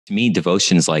to me,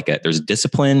 devotion is like there's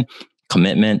discipline,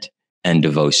 commitment, and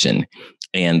devotion.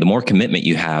 And the more commitment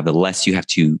you have, the less you have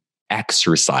to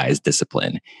exercise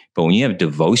discipline. But when you have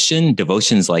devotion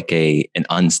is like an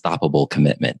unstoppable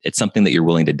commitment. It's something that you're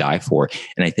willing to die for.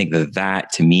 And I think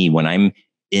that to me, when I'm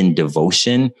in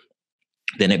devotion,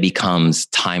 then it becomes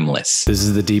timeless. This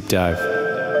is the Deep Dive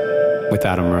with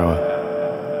Adam Roa.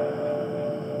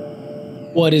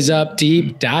 What is up,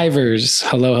 deep divers?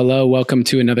 Hello, hello. Welcome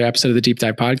to another episode of the Deep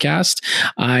Dive podcast.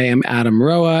 I am Adam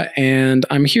Roa, and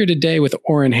I'm here today with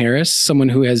Oren Harris, someone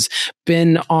who has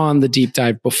been on the Deep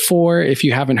Dive before. If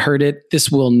you haven't heard it, this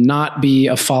will not be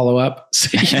a follow-up.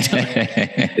 So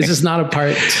this is not a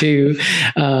part two.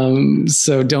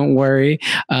 So don't worry.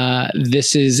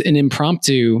 This is an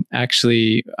impromptu,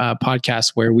 actually,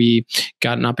 podcast where we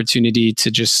got an opportunity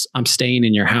to I'm staying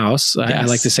in your house. Yes. I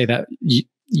like to say that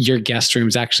your guest room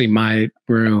is actually my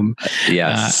room.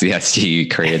 Yes. You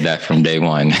created that from day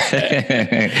one.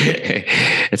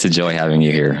 It's a joy having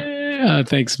you here.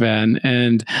 Thanks, man.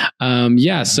 And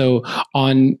so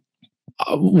on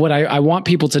what I want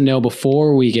people to know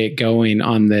before we get going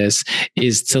on this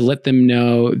is to let them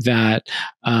know that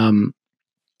there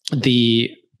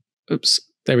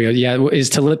we go. Yeah, is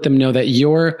to let them know that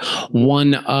you're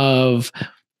one of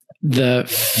the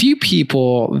few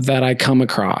people that I come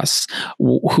across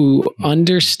who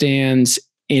understands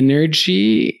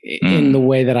energy in the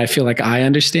way that I feel like I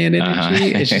understand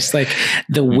energy. It's just like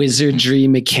the wizardry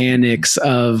mechanics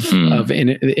of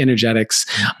energetics,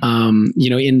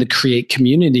 in the Create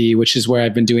community, which is where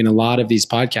I've been doing a lot of these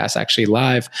podcasts actually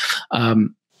live.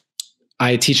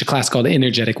 I teach a class called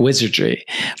Energetic Wizardry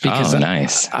because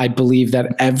nice. I believe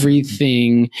that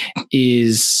everything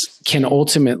can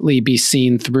ultimately be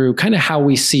seen through kind of how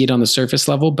we see it on the surface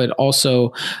level, but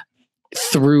also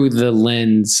through the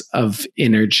lens of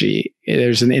energy.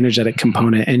 There's an energetic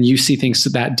component, and you see things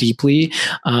that deeply.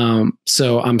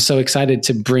 So I'm so excited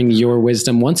to bring your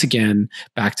wisdom once again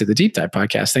back to the Deep Dive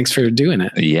podcast. Thanks for doing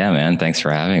it. Yeah, man. Thanks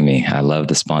for having me. I love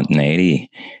the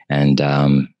spontaneity, and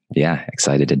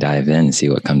excited to dive in and see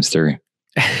what comes through.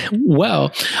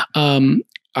 Well,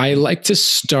 I like to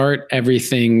start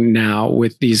everything now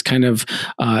with these kind of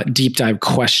deep dive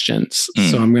questions.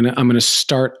 So I'm gonna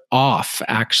start off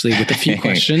actually with a few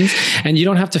questions, and you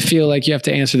don't have to feel like you have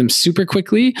to answer them super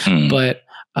quickly, but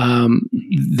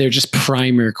they're just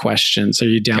primer questions. Are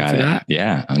you down for that?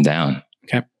 Yeah, I'm down.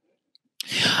 Okay.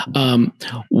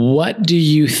 What do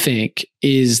you think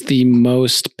is the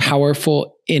most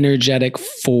powerful energetic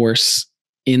force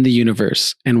in the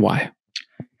universe, and why?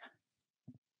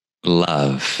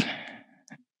 Love.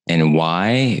 And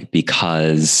why?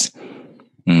 Because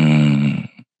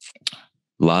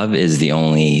love is the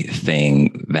only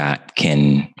thing that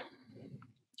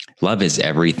love is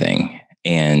everything.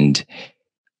 And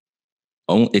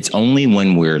it's only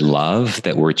when we're love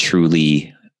that we're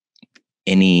truly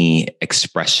any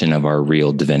expression of our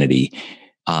real divinity.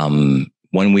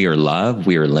 When we are love,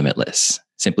 we are limitless.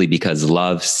 Simply because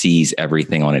love sees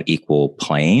everything on an equal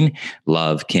plane.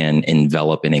 Love can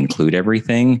envelop and include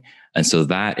everything. And so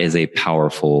that is a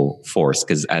powerful force,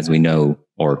 because as we know,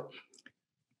 or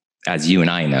as you and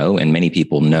I know, and many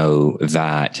people know,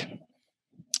 that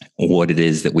what it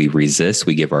is that we resist,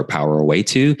 we give our power away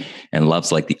to. And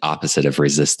love's like the opposite of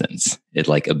resistance. It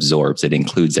like absorbs, it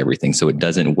includes everything. So it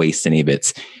doesn't waste any of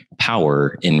its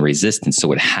power in resistance.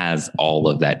 So it has all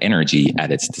of that energy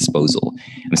at its disposal.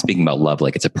 I'm speaking about love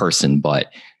like it's a person,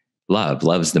 but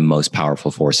love's the most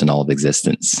powerful force in all of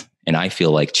existence. And I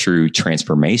feel like true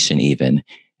transformation even,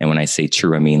 and when I say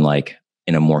true, I mean like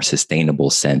in a more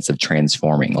sustainable sense of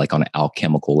transforming, like on an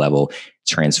alchemical level,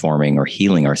 transforming or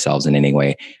healing ourselves in any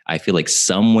way. I feel like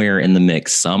somewhere in the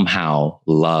mix, somehow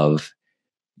love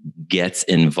gets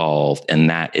involved. And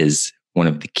that is one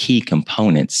of the key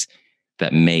components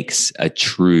that makes a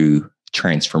true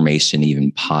transformation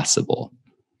even possible.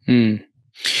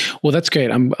 Well, that's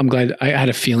great. I'm glad. I had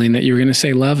a feeling that you were going to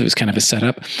say love. It was kind of a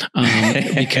setup.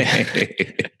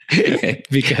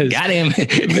 Because got him.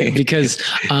 because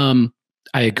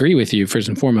I agree with you first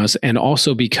and foremost. And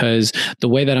also because the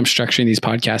way that I'm structuring these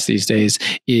podcasts these days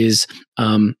is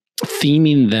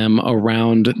theming them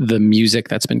around the music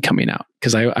that's been coming out.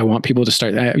 Because I want people to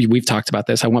start, we've talked about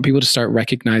this. I want people to start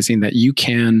recognizing that you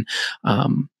can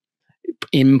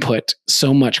input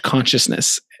so much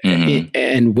consciousness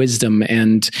and wisdom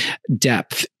and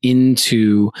depth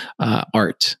into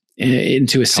art,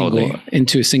 into a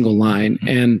single line.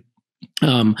 And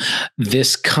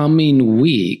This coming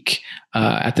week,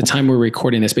 at the time we're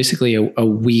recording this, basically a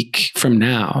week from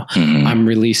now, I'm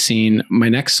releasing my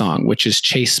next song, which is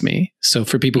Chase Me. So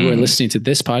for people who are listening to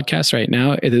this podcast right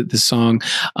now, the song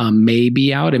may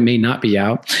be out, it may not be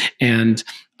out. And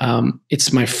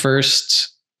it's my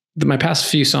past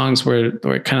few songs were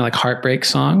kind of like heartbreak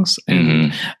songs.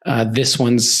 And this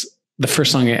one's the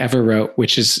first song I ever wrote,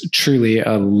 which is truly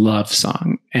a love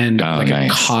song and a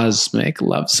cosmic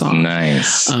love song.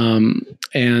 Nice.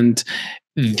 And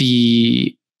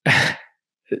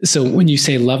so when you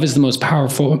say love is the most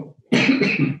powerful,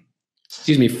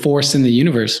 force in the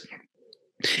universe,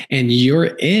 and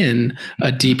you're in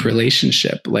a deep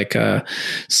relationship, like a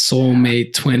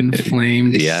soulmate, twin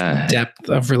flame depth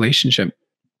of relationship,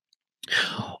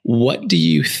 what do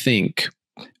you think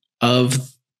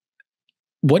actual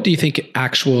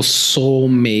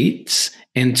soulmates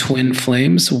and twin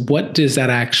flames, what does that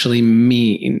actually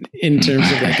mean in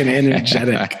terms of like an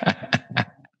energetic?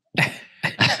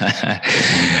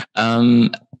 I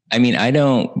mean, I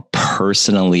don't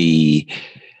personally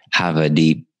have a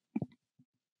deep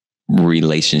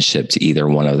relationship to either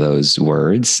one of those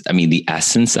words. I mean, the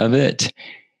essence of it,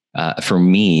 for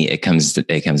me, it comes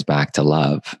back to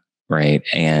love, right?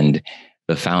 And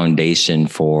the foundation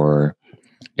for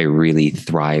a really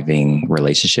thriving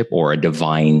relationship or a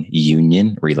divine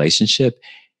union relationship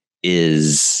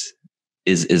is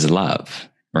love,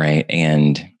 right?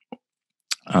 And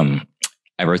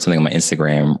I wrote something on my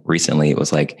Instagram recently. It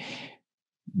was like,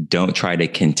 don't try to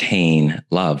contain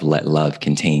love, let love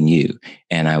contain you.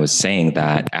 And I was saying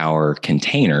that our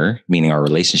container, meaning our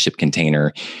relationship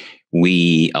container,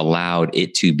 we allowed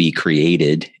it to be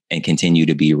created and continue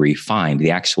to be refined.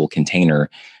 The actual container,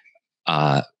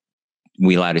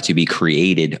 we allowed it to be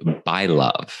created by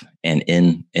love and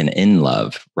in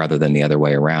love rather than the other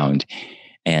way around.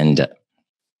 And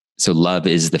so love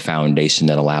is the foundation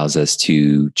that allows us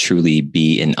to truly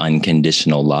be in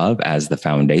unconditional love as the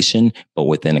foundation, but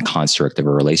within a construct of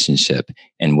a relationship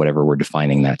and whatever we're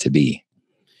defining that to be.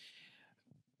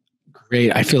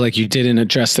 Great. I feel like you didn't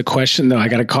address the question though. I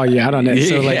got to call you out on it.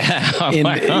 So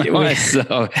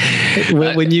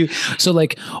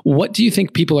what do you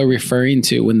think people are referring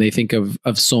to when they think of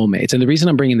soulmates? And the reason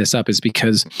I'm bringing this up is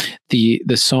because the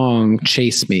song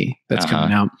Chase Me that's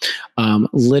coming out,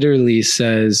 literally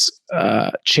says,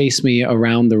 chase me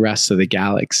around the rest of the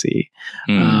galaxy.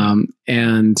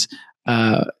 And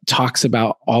talks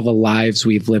about all the lives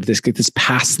we've lived, this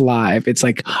past life. It's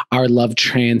like our love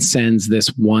transcends this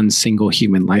one single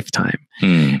human lifetime.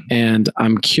 And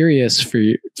I'm curious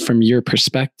from your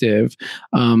perspective,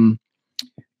 when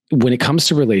it comes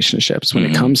to relationships, when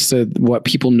it comes to what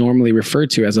people normally refer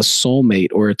to as a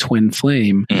soulmate or a twin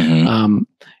flame,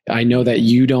 I know that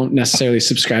you don't necessarily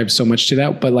subscribe so much to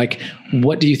that, but like,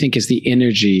 what do you think is the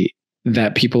energy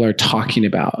that people are talking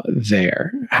about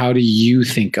there? How do you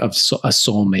think of a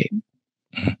soulmate?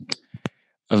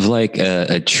 Of like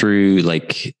a true,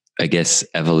 like, I guess,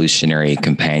 evolutionary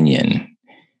companion,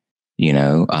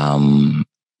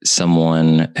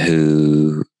 someone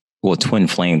who, well, twin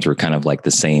flames were kind of like the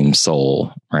same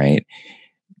soul, right?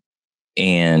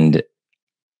 And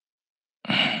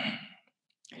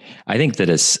I think that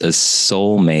a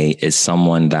soulmate is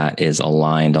someone that is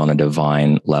aligned on a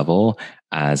divine level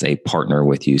as a partner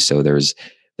with you. So there's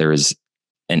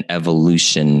an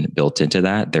evolution built into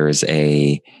that. There is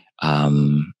a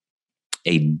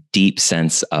deep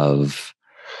sense of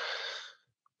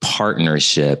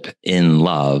partnership in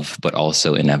love, but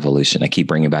also in evolution. I keep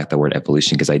bringing back the word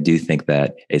evolution because I do think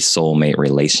that a soulmate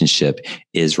relationship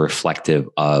is reflective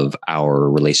of our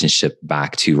relationship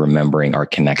back to remembering our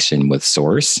connection with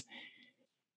source.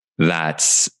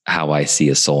 That's how I see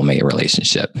a soulmate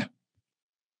relationship.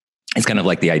 It's kind of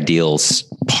like the ideal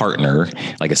partner,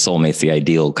 like a soulmate's the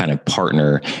ideal kind of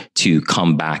partner to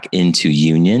come back into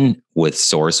union with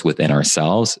source within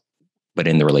ourselves, but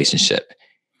in the relationship,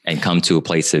 and come to a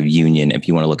place of union. If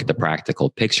you want to look at the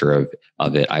practical picture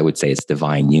of it, I would say it's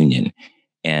divine union,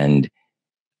 and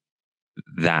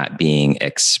that being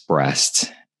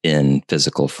expressed in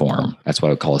physical form. That's what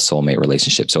I would call a soulmate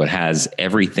relationship. So it has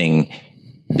everything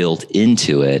built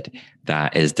into it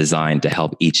that is designed to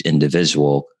help each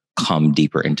individual come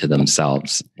deeper into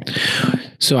themselves.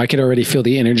 So I could already feel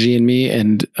the energy in me,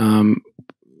 and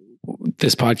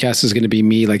this podcast is going to be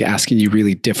me like asking you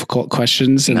really difficult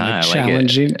questions and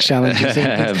challenging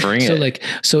things. Bring it.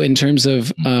 So in terms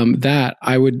of that,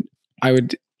 I would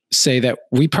say that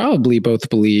we probably both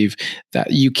believe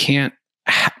that you can't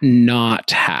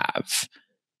not have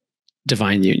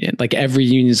divine union. Like every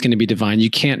union is going to be divine.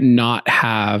 You can't not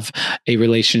have a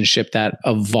relationship that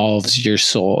evolves your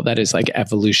soul. That is like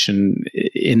evolution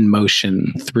in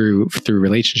motion through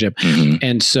relationship. Mm-hmm.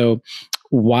 And so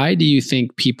why do you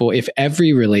think people, if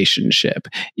every relationship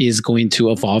is going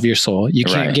to evolve your soul, you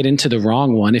can't get into the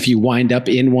wrong one. If you wind up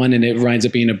in one and it winds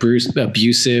up being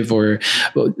abusive or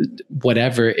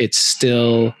whatever, it's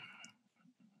still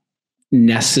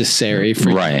necessary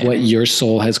for what your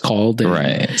soul has called.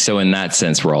 Right. So in that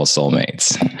sense, we're all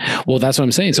soulmates. Well, that's what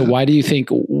I'm saying. So what do you think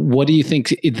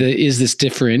is this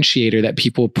differentiator that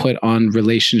people put on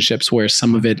relationships where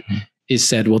some of it is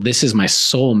said, well, this is my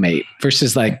soulmate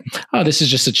versus like, oh, this is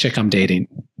just a chick I'm dating.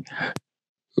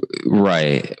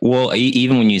 Right. Well,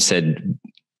 even when you said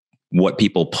what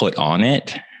people put on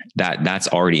it, that's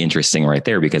already interesting right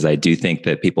there, because I do think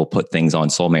that people put things on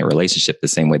soulmate relationship the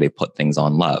same way they put things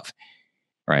on love.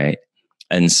 Right.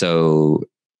 And so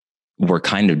we're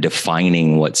kind of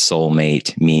defining what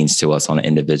soulmate means to us on an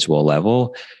individual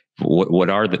level. What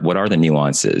are the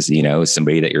nuances? You know,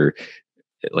 somebody that you're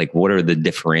like, what are the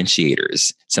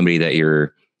differentiators? Somebody that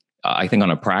you're, I think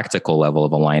on a practical level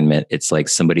of alignment, it's like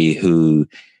somebody who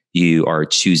you are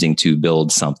choosing to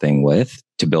build something with,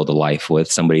 to build a life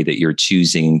with, somebody that you're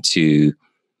choosing to,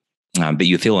 that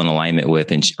you feel in alignment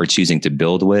with and are choosing to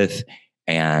build with.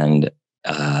 And,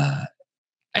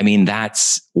 I mean,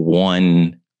 that's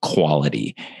one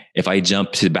quality. If I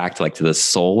jump back to the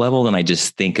soul level, then I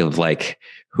just think of like,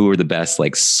 who are the best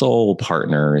like soul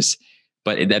partners?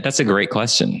 But that's a great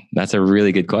question. That's a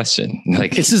really good question.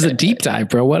 Like, this is a deep dive,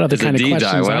 bro. What other kind of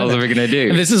questions? What else are we going to do?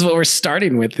 And this is what we're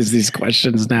starting with, is these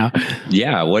questions now.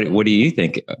 Yeah. What do you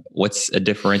think? What's a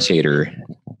differentiator?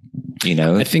 You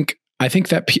know, I think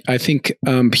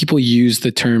people use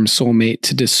the term soulmate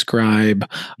to describe,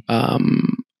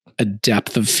 a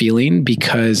depth of feeling,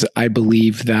 because I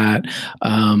believe that,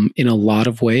 in a lot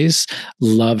of ways,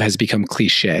 love has become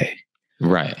cliche.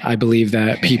 Right. I believe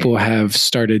that people have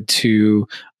started to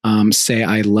say,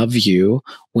 I love you,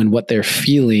 when what they're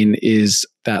feeling is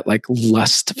that like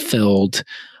lust filled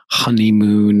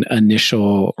honeymoon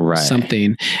initial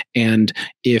something. And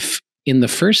if in the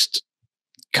first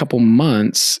couple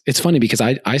months, it's funny because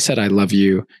I said, I love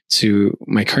you to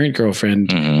my current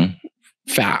girlfriend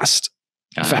fast,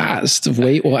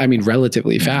 relatively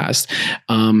fast.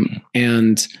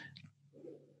 And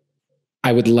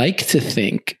I would like to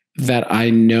think that I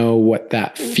know what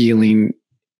that feeling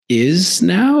is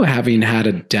now, having had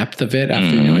a depth of it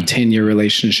after, a 10-year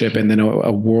relationship and then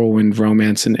a whirlwind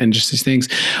romance and just these things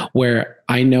where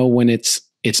I know when it's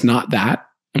not that.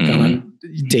 I've gone on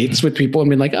dates with people and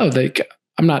been like, oh,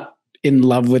 I'm not in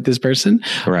love with this person.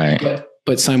 Right.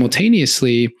 But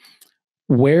simultaneously,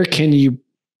 where can you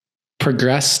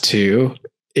progress to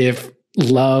if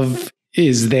love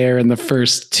is there in the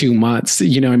first 2 months?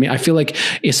 You know what I mean? I feel like,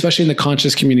 especially in the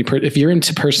conscious community, if you're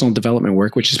into personal development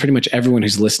work, which is pretty much everyone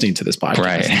who's listening to this podcast,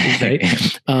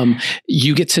 right?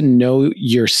 You get to know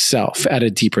yourself at a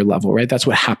deeper level, right? That's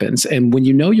what happens. And when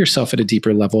you know yourself at a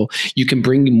deeper level, you can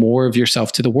bring more of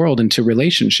yourself to the world, into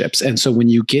relationships. And so when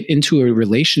you get into a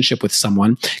relationship with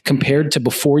someone, compared to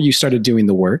before you started doing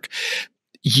the work,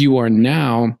 you are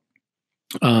now,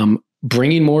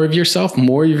 bringing more of yourself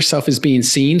is being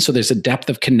seen. So there's a depth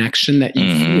of connection that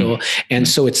you feel. And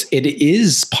so it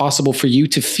is possible for you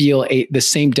to feel the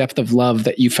same depth of love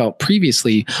that you felt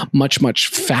previously much, much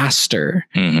faster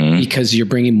because you're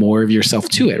bringing more of yourself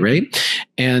to it. Right.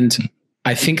 And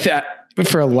I think that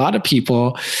for a lot of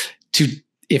people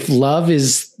if love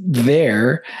is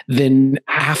there, then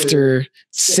after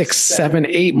 6, 7,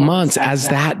 8 months, as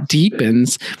that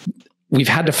deepens, we've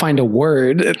had to find a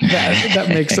word that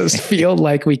makes us feel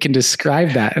like we can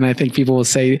describe that. And I think people will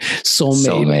say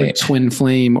soulmate or twin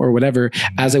flame or whatever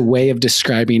as a way of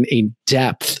describing a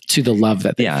depth to the love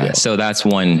that they feel. So that's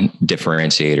one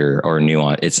differentiator or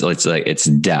nuance. It's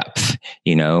depth,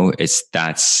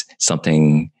 that's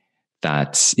something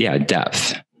that's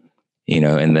depth,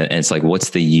 and it's like,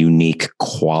 what's the unique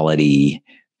quality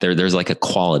there's like a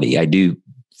quality. I do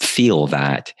feel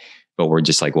that. But we're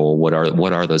just like, well, what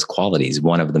are those qualities?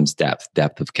 One of them's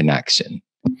depth of connection.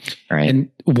 Right. And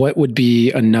what would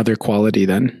be another quality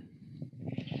then?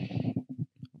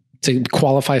 To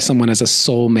qualify someone as a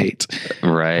soulmate,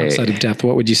 right? Outside of depth,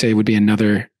 what would you say would be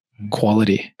another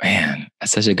quality? Man,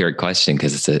 that's such a great question,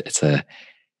 because it's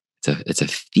a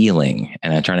feeling,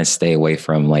 and I'm trying to stay away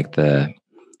from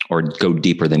or go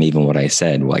deeper than even what I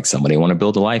said. Like, somebody I want to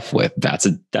build a life with. That's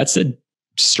a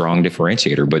strong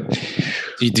differentiator. But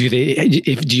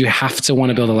do you have to want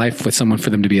to build a life with someone for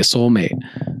them to be a soulmate?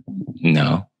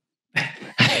 No.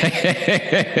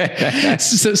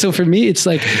 So for me, it's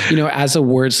like, as a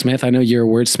wordsmith, I know you're a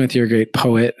wordsmith, you're a great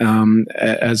poet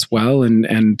as well,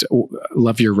 and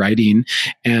love your writing.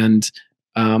 And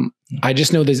I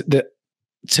just know that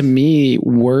to me,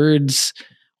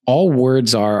 all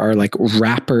words are like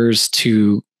wrappers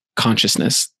to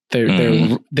consciousness.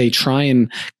 They try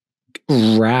and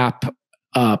wrap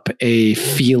up a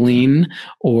feeling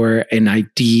or an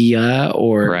idea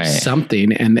or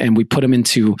something, and we put them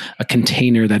into a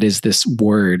container that is this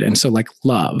word. And so like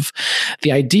love,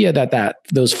 the idea that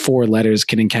those 4 letters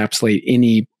can encapsulate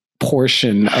any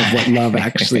portion of what love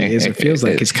actually is or feels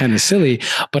like is kind of silly.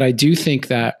 But I do think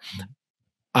that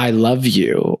I love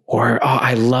you, or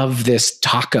I love this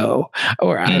taco,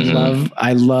 or I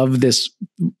love this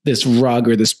rug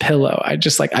or this pillow. I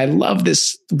love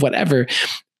this whatever.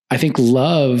 I think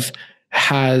love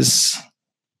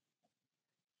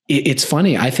it's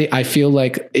funny. I feel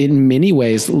like in many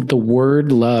ways the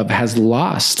word love has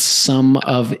lost some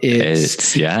of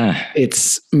its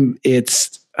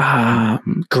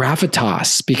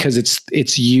gravitas, because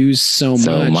it's used so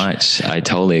much. I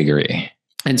totally agree.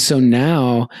 And so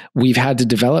now we've had to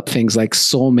develop things like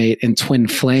soulmate and twin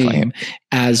flame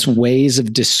as ways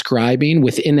of describing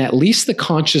within at least the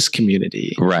conscious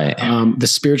community, the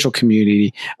spiritual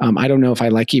community. I don't know if I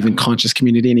like even conscious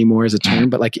community anymore as a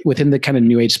term, but like within the kind of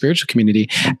new age spiritual community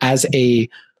as a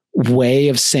way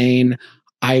of saying,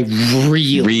 I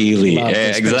really love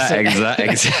this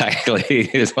exactly.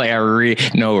 It's like,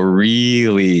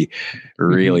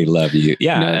 really love you.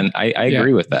 Yeah. And I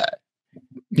agree with that.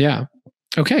 Yeah.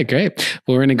 Okay, great.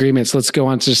 Well, we're in agreement. So let's go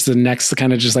on to just the next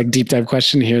kind of just like deep dive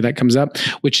question here that comes up,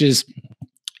 which is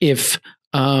if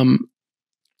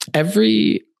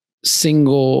every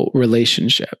single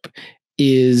relationship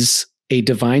is a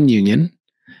divine union,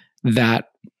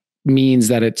 that means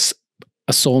that it's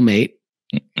a soulmate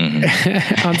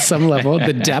on some level,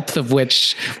 the depth of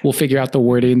which we'll figure out the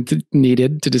wording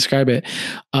needed to describe it.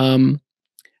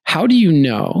 How do you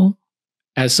know,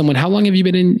 as someone, how long have you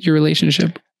been in your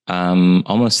relationship?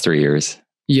 Almost 3 years.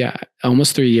 Yeah,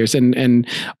 almost 3 years. And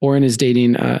Oren is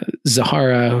dating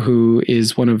Zahara, who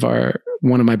is one of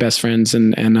my best friends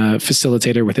and a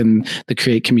facilitator within the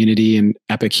Create community and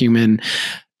Epic Human.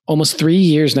 Almost 3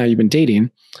 years now you've been dating.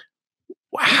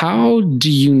 How do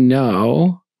you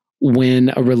know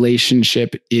when a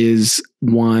relationship is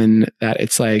one that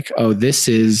it's like, oh, this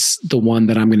is the one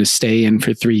that I'm going to stay in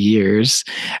for 3 years,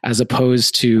 as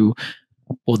opposed to,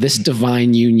 well, this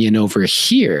divine union over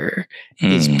here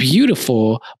is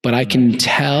beautiful, but I can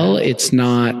tell it's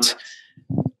not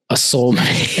a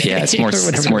soulmate. Yeah, it's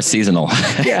more seasonal.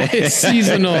 Yeah, it's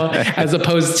seasonal as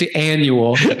opposed to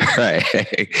annual.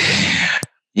 Right.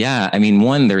 Yeah, I mean,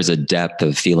 one, there's a depth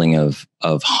of feeling of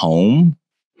home,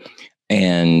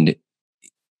 and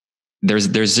there's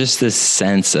just this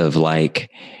sense of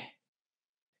like,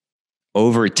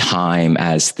 over time,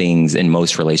 as things in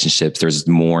most relationships, there's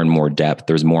more and more depth,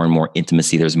 there's more and more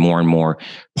intimacy, there's more and more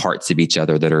parts of each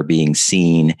other that are being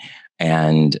seen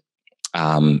and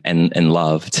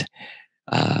loved,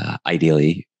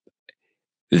 ideally.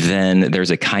 Then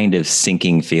there's a kind of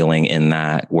sinking feeling in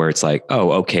that, where it's like,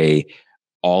 oh, okay,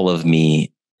 all of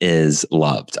me is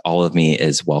loved, all of me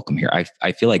is welcome here.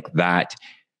 I feel like that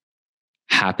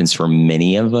happens for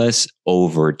many of us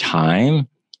over time.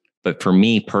 But for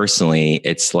me personally,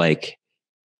 it's like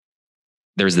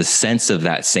there's the sense of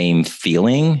that same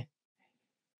feeling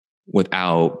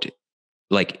without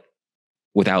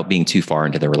being too far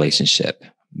into the relationship.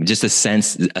 Just a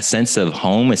sense of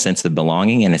home, a sense of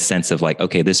belonging, and a sense of like,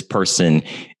 okay, this person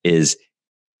is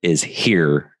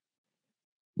here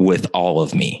with all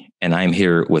of me, and I'm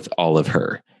here with all of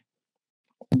her.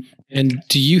 And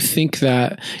do you think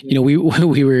that,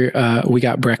 we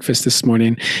got breakfast this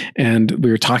morning and we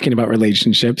were talking about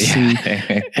relationships,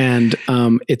 and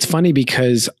it's funny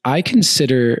because I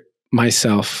consider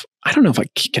myself, I don't know if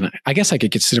I guess I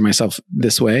could consider myself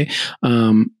this way.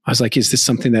 I was like, is this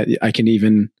something that I can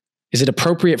is it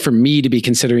appropriate for me to be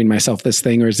considering myself this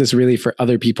thing, or is this really for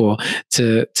other people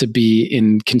to be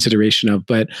in consideration of?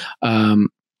 But,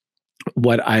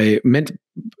 what I meant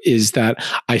is that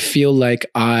I feel like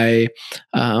I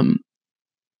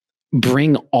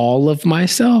bring all of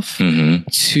myself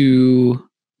to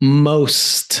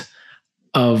most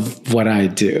of what I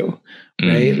do,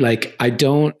 right? Like I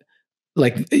don't,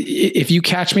 like if you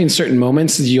catch me in certain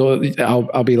moments,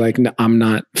 I'll be like, no, I'm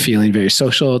not feeling very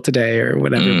social today or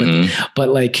whatever. But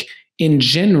like in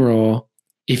general,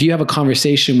 if you have a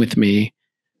conversation with me,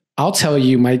 I'll tell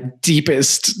you my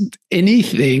deepest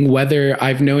anything, whether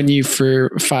I've known you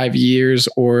for 5 years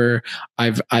or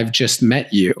I've just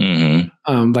met you.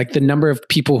 Like the number of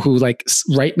people who like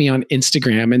write me on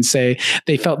Instagram and say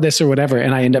they felt this or whatever,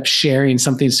 and I end up sharing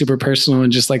something super personal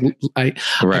and just like I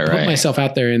put myself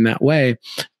out there in that way,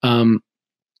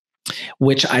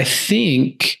 which I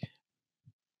think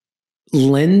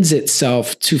lends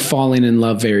itself to falling in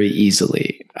love very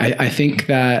easily. I think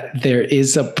that there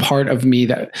is a part of me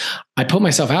that I put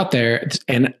myself out there,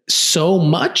 and so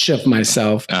much of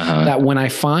myself that when I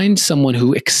find someone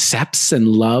who accepts and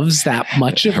loves that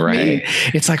much of me,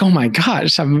 it's like, oh my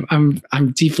gosh, I'm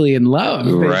deeply in love.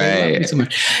 They love me so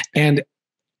much. And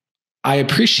I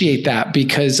appreciate that,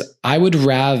 because I would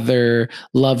rather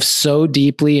love so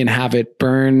deeply and have it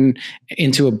burn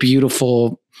into a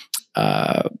beautiful,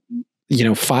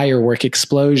 firework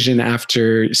explosion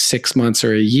after 6 months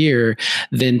or a year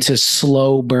than to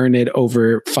slow burn it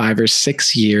over 5 or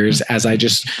 6 years as I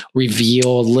just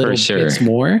reveal little bits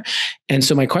more. And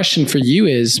so my question for you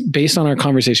is, based on our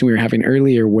conversation we were having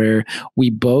earlier, where we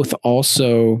both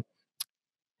also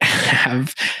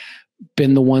have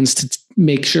been the ones to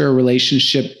make sure a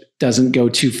relationship doesn't go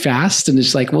too fast. And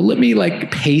it's like, well, let me like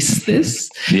pace this.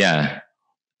 Yeah.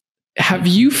 Have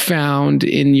you found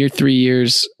in your 3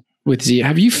 years with Z,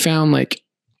 have you found like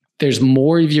there's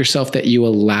more of yourself that you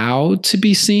allow to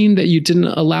be seen that you didn't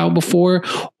allow before?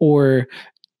 Or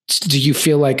do you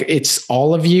feel like it's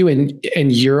all of you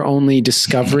and you're only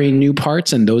discovering new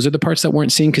parts, and those are the parts that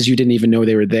weren't seen because you didn't even know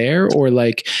they were there? Or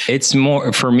like, it's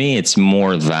more, for me, it's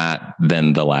more that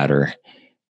than the latter,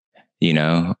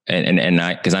 and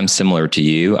I, cause I'm similar to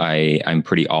you. I'm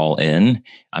pretty all in.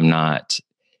 I'm not,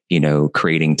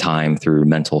 creating time through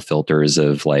mental filters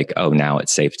of like, oh, now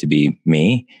it's safe to be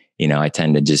me. I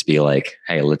tend to just be like,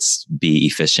 hey, let's be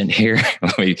efficient here.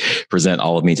 Let me present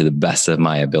all of me to the best of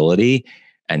my ability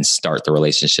and start the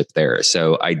relationship there.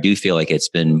 So I do feel like it's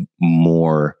been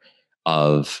more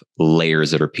of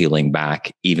layers that are peeling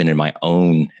back, even in my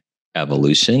own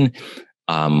evolution,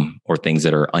 or things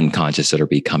that are unconscious that are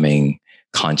becoming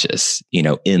conscious,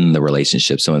 in the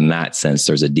relationship. So in that sense,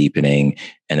 there's a deepening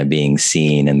and a being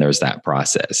seen, and there's that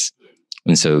process.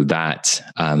 And so that,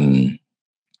 my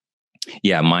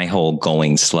whole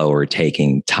going slow or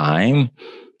taking time,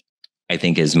 I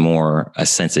think, is more a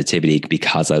sensitivity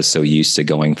because I was so used to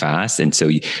going fast. And so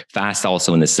fast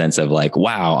also in the sense of like,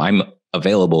 wow, I'm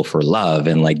available for love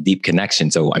and like deep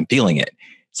connection. So I'm feeling it.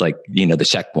 It's like, the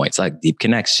checkpoints, like deep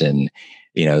connection,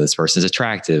 this person's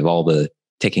attractive,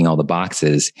 ticking all the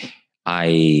boxes.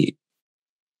 I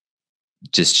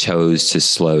just chose to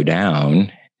slow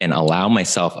down and allow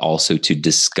myself also to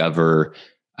discover,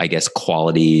 I guess,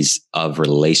 qualities of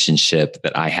relationship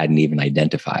that I hadn't even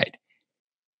identified.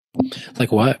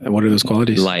 Like what? What are those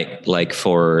qualities? Like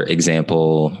for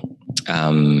example,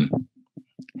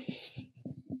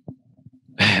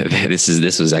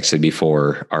 this was actually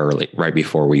right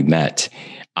before we met.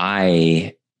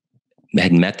 I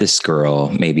had met this girl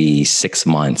maybe 6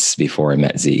 months before I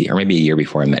met Z, or maybe a year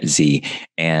before I met Z.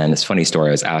 And it's a funny story.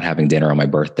 I was out having dinner on my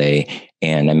birthday,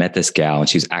 and I met this gal, and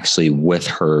she was actually with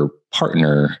her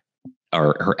partner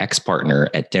or her ex-partner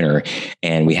at dinner.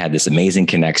 And we had this amazing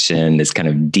connection, this kind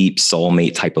of deep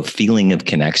soulmate type of feeling of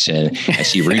connection. And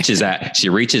she reaches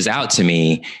out to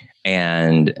me,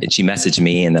 and she messaged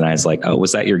me, and then I was like, oh,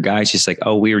 was that your guy? She's like,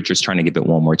 oh, we were just trying to give it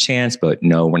one more chance, but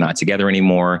no, we're not together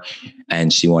anymore.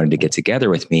 And she wanted to get together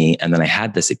with me. And then I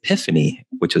had this epiphany,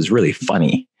 which was really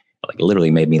funny, like literally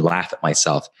made me laugh at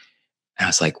myself. And I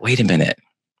was like, wait a minute.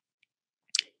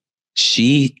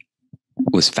 She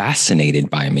was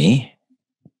fascinated by me,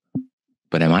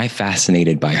 but am I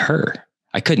fascinated by her?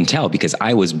 I couldn't tell because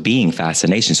I was being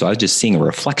fascination. So I was just seeing a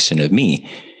reflection of me.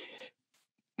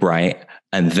 Right.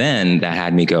 And then that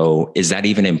had me go, is that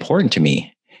even important to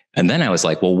me? And then I was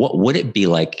like, well, what would it be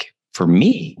like for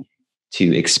me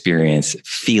to experience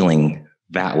feeling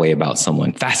that way about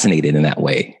someone, fascinated in that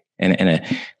way, and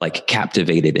like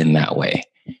captivated in that way?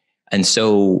 And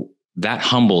so that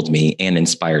humbled me and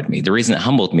inspired me. The reason it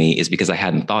humbled me is because I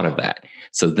hadn't thought of that.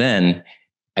 So then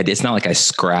it's not like I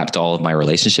scrapped all of my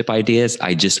relationship ideas.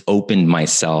 I just opened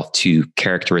myself to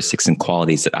characteristics and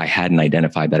qualities that I hadn't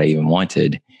identified that I even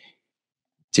wanted,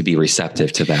 to be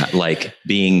receptive to that. Like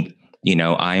being,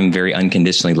 I'm very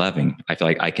unconditionally loving. I feel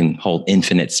like I can hold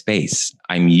infinite space.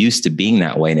 I'm used to being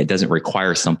that way, and it doesn't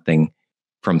require something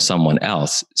from someone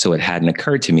else. So it hadn't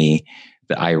occurred to me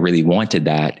that I really wanted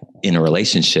that in a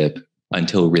relationship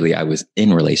until really I was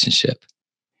in relationship.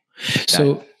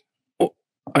 So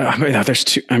there's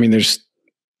two. There's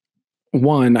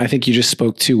one, I think you just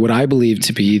spoke to what I believe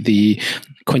to be the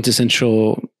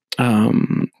quintessential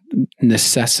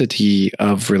necessity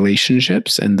of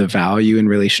relationships and the value in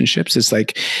relationships is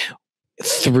like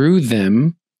through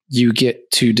them, you get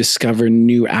to discover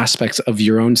new aspects of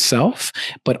your own self,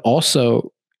 but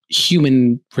also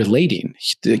human relating,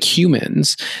 like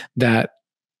humans that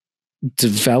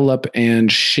develop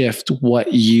and shift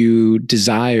what you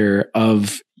desire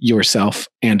of yourself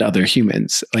and other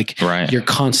humans. Like you're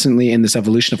constantly in this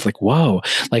evolution of like, whoa,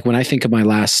 like when I think of my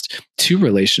last 2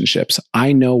 relationships,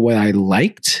 I know what I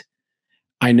liked.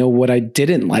 I know what I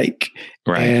didn't like.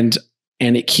 And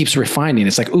it keeps refining.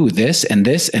 It's like, ooh, this and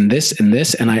this and this and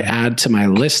this. And I add to my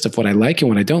list of what I like and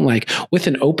what I don't like, with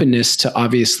an openness to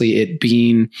obviously it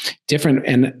being different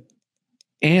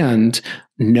and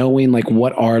knowing like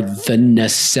what are the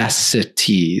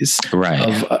necessities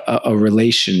of a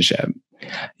relationship.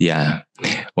 Yeah.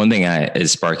 One thing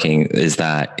is sparking is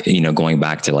that, going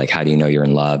back to like, how do you know you're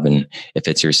in love and if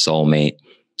it's your soulmate?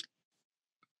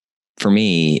 For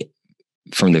me,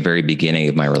 from the very beginning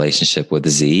of my relationship with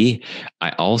Z,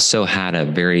 I also had a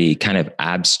very kind of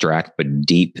abstract but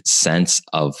deep sense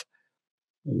of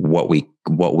what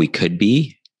we could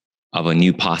be, of a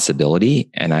new possibility.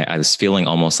 And I was feeling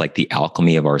almost like the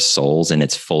alchemy of our souls in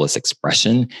its fullest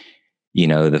expression,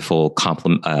 the full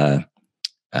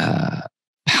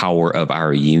power of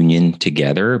our union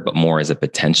together, but more as a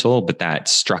potential. But that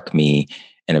struck me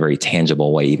in a very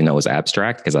tangible way, even though it was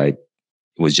abstract, because I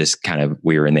was just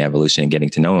we were in the evolution and getting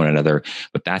to know one another,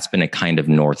 but that's been a kind of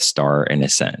North Star in a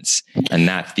sense. And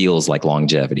that feels like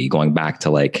longevity, going back to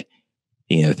like,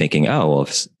 thinking, oh, well,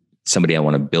 if somebody I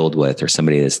want to build with or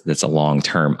somebody that's a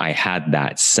long-term, I had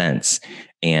that sense.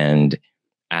 And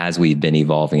as we've been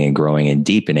evolving and growing and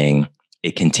deepening,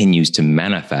 it continues to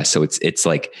manifest. So it's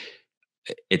like,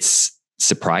 it's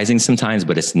surprising sometimes,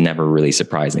 but it's never really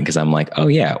surprising because I'm like, oh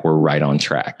yeah, we're right on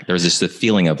track. There's just a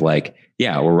feeling of like,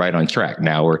 yeah, we're right on track.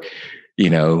 Now we're at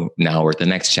the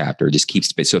next chapter. It just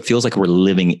keeps, so it feels like we're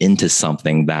living into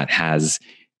something that has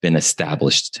been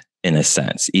established in a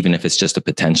sense, even if it's just a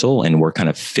potential and we're kind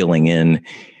of filling in,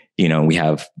 we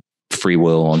have free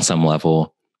will on some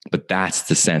level, but that's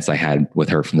the sense I had with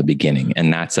her from the beginning.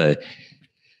 And that's a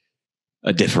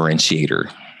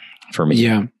differentiator for me.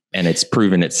 Yeah. And it's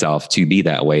proven itself to be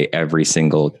that way every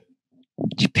single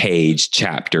page,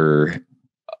 chapter,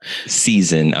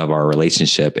 season of our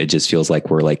relationship. It just feels like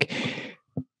we're like,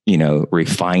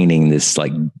 refining this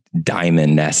like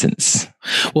diamond essence.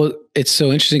 Well, it's so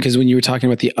interesting because when you were talking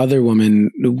about the other woman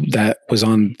that was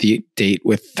on the date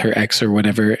with her ex or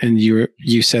whatever, and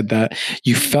you said that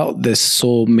you felt this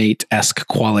soulmate-esque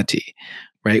quality,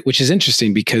 right? Which is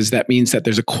interesting because that means that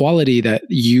there's a quality that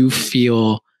you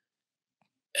feel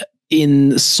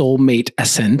in soulmate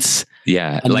essence.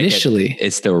 Yeah. Initially. Like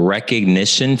it's the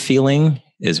recognition feeling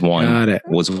was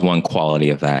one quality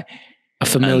of that. A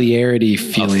familiarity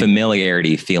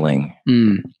feeling.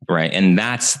 Right. And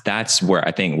that's where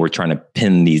I think we're trying to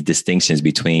pin these distinctions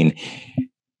between.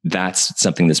 That's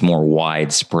something that's more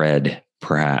widespread,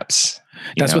 perhaps.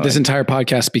 That's what this entire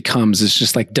podcast becomes. It's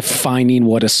just like defining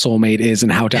what a soulmate is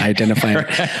and how to identify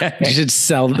it. You should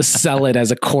sell it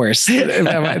as a course.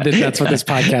 That's what this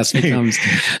podcast becomes.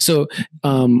 So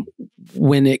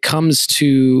when it comes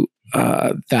to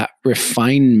that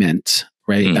refinement,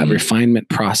 right? Mm-hmm. That refinement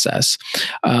process.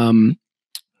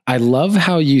 I love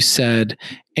how you said,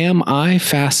 am I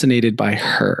fascinated by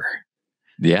her?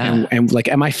 Yeah. And like,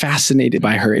 am I fascinated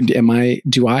by her?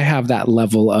 Do I have that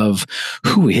level of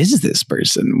who is this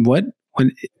person? What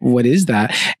is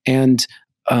that? And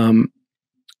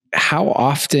how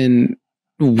often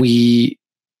we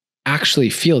actually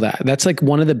feel that. That's like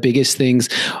one of the biggest things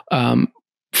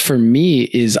for me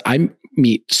is I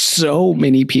meet so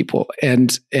many people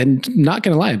and not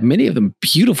going to lie, many of them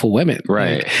beautiful women.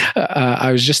 Right.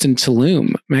 I was just in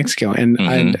Tulum, Mexico, and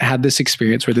I had this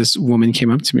experience where this woman came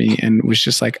up to me and was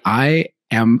just like,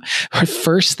 her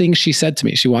first thing she said to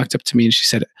me, she walked up to me and she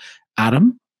said,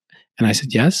 Adam. And I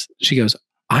said, yes. She goes,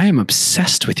 I am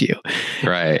obsessed with you.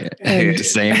 Right. And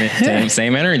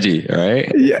same energy.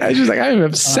 Right. Yeah. She's like, I am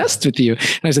obsessed with you.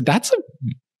 And I said, that's a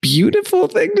beautiful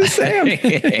thing to say.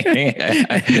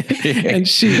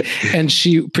 and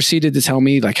she proceeded to tell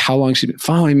me like how long she'd been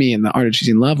following me and the art of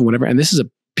choosing love and whatever. And this is a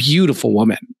beautiful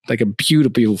woman, like a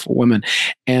beautiful, beautiful woman.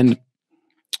 And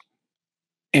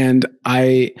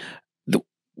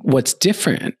what's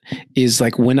different is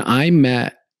like when I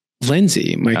met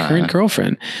Lindsay, my current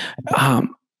girlfriend,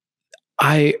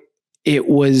 I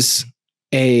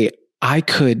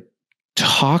could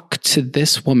talk to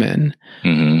this woman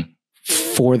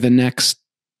for the next,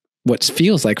 what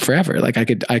feels like forever. Like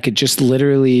I could just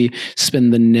literally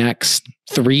spend the next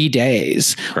 3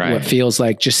 days, what feels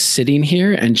like just sitting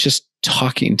here and just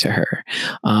talking to her.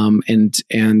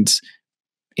 And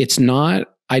it's not,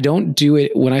 I don't do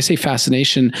it when I say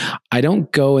fascination. I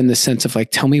don't go in the sense of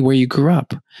like, tell me where you grew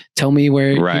up. Tell me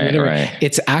where. Right.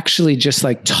 It's actually just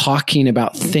like talking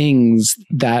about things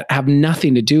that have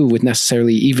nothing to do with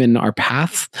necessarily even our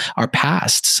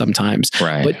past sometimes.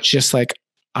 Right. But just like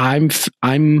I'm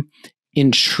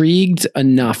intrigued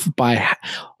enough by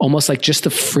almost like just the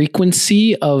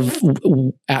frequency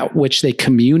at which they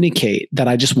communicate that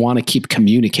I just want to keep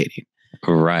communicating.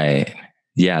 Right.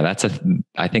 Yeah,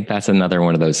 I think that's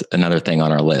another thing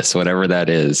on our list, whatever that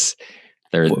is.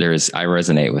 I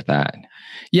resonate with that.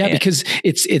 Yeah, because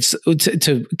it's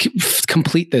to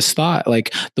complete this thought,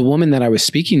 like the woman that I was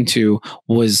speaking to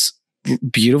was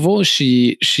beautiful.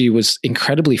 She was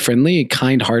incredibly friendly,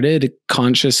 kind-hearted,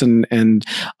 conscious, and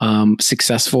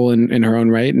successful in her own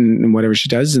right and whatever she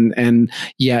does. And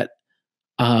yet,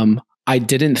 I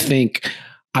didn't think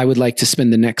I would like to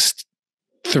spend the next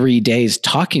 3 days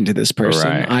talking to this person.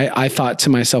 Right. I thought to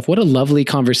myself, what a lovely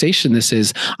conversation this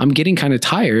is. I'm getting kind of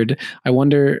tired. I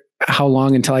wonder how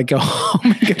long until I go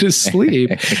home and get to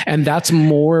sleep. And that's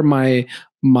more my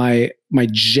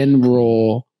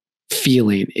general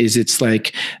feeling is it's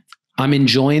like, I'm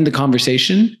enjoying the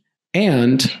conversation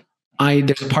and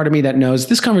there's a part of me that knows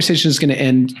this conversation is going to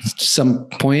end some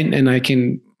point and I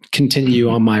can continue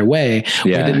on my way.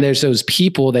 Yeah. But then there's those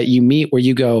people that you meet where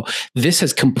you go, this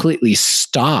has completely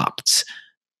stopped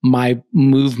my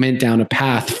movement down a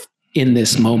path in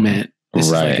this moment. This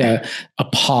is like a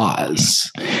pause.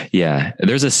 Yeah.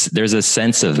 There's a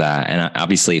sense of that. And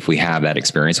obviously if we have that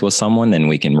experience with someone, then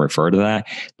we can refer to that,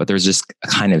 but there's just a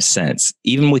kind of sense,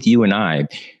 even with you and I,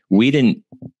 we didn't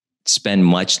spend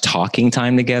much talking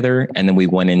time together. And then we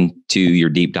went into your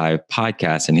deep dive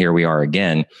podcast and here we are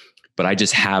again. But I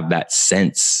just have that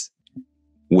sense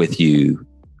with you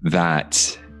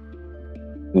that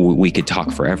we could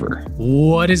talk forever.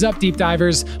 What is up, deep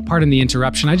divers? Pardon the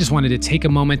interruption. I just wanted to take a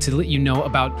moment to let you know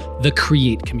about the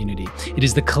Create community. It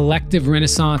is the collective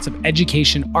renaissance of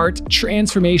education, art,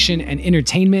 transformation, and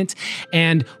entertainment.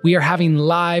 And we are having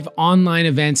live online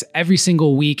events every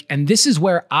single week. And this is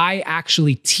where I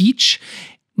actually teach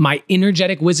my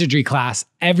energetic wizardry class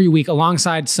every week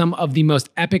alongside some of the most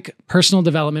epic personal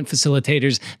development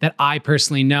facilitators that I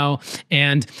personally know.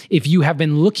 And if you have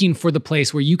been looking for the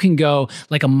place where you can go,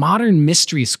 like a modern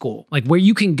mystery school, like where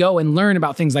you can go and learn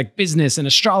about things like business and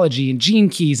astrology and gene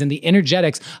keys and the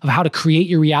energetics of how to create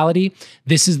your reality,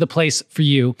 this is the place for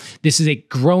you. This is a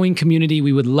growing community.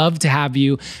 We would love to have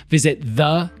you. Visit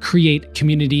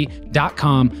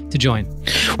thecreatecommunity.com to join.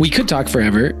 We could talk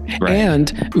forever.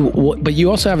 Right. But you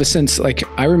also have a sense, like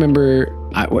I remember,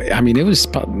 I mean, it was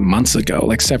months ago,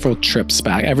 like several trips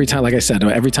back. Every time, like I said,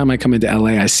 every time I come into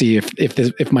LA, I see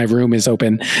if my room is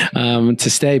open to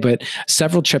stay. But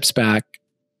several trips back,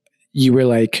 you were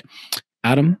like,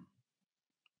 Adam,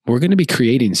 we're going to be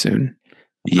creating soon.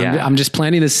 Yeah. I'm just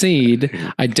planting the seed.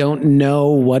 I don't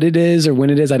know what it is or when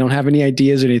it is. I don't have any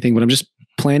ideas or anything, but I'm just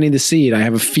planting the seed. I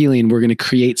have a feeling we're going to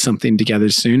create something together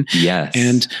soon. Yes.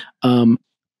 And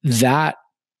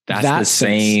That's the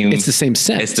same. It's the same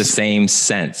sense. It's the same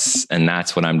sense. And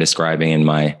that's what I'm describing in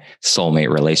my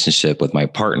soulmate relationship with my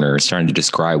partner, starting to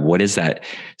describe what is that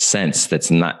sense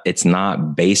it's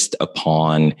not based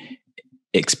upon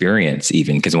experience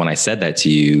even. Because when I said that to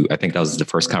you, I think that was the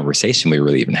first conversation we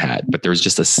really even had, but there was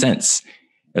just a sense.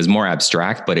 It was more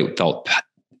abstract, but it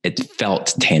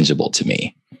felt tangible to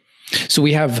me. So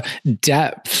we have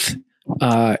depth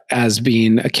as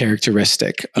being a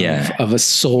characteristic of a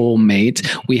soulmate.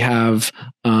 We have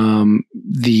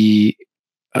the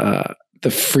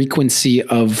frequency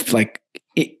of like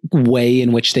way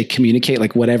in which they communicate,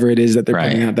 like whatever it is that they're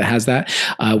putting out that has that.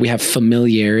 We have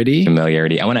familiarity.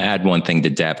 I want to add one thing to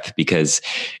depth because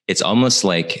it's almost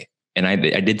like, and I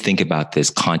did think about this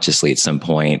consciously at some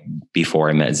point before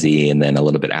I met Z and then a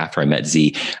little bit after I met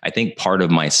Z. I think part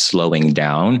of my slowing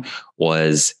down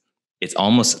was it's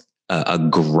almost a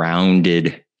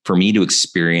grounded, for me to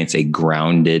experience a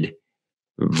grounded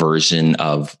version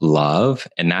of love.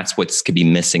 And that's what's could be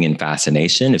missing in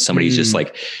fascination. If somebody's just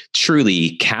like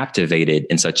truly captivated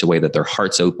in such a way that their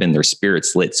heart's open, their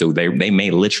spirit's lit. So they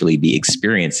may literally be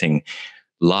experiencing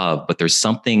love, but there's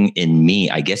something in me,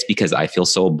 I guess, because I feel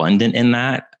so abundant in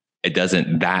that,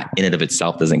 that in and of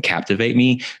itself doesn't captivate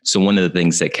me. So one of the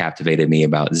things that captivated me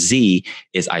about Z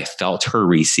is I felt her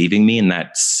receiving me in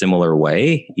that similar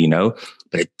way,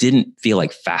 but it didn't feel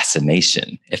like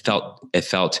fascination. It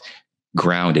felt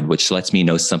grounded, which lets me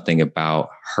know something about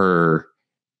her.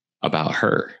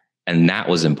 And that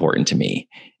was important to me,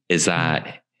 is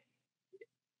that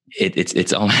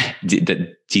it's all, do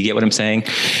you get what I'm saying?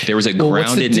 There was a groundedness.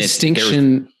 What's the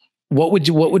distinction? What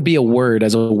would be a word,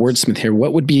 as a wordsmith here?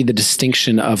 What would be the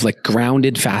distinction of like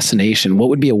grounded fascination? What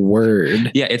would be a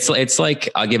word? Yeah. It's like,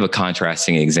 I'll give a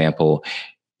contrasting example.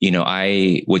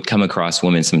 I would come across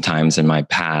women sometimes in my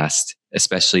past,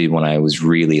 especially when I was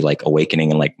really like awakening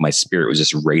and like my spirit was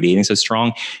just radiating so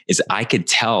strong, is I could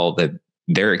tell that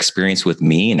their experience with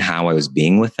me and how I was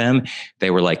being with them,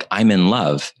 they were like, I'm in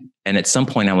love. And at some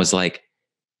point I was like,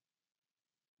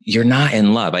 you're not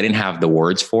in love. I didn't have the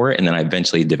words for it. And then I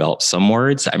eventually developed some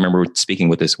words. I remember speaking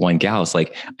with this one gal. It's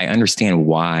like, I understand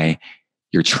why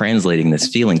you're translating this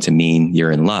feeling to mean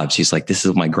you're in love. She's like, this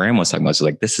is what my grandma was talking about.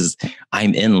 She's like,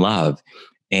 I'm in love.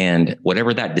 And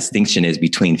whatever that distinction is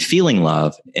between feeling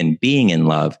love and being in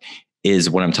love is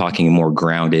what I'm talking more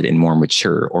grounded and more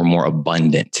mature or more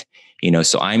abundant.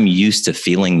 So I'm used to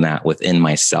feeling that within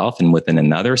myself and within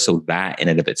another. So that in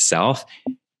and of itself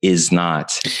I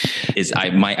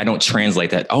don't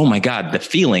translate that. Oh my God, the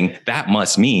feeling that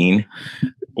must mean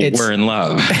we're in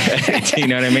love. Do you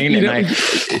know what I mean?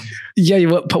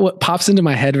 What pops into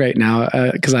my head right now,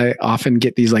 because I often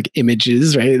get these like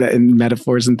images, right, and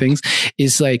metaphors and things,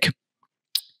 is like,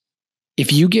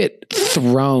 if you get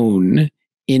thrown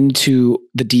into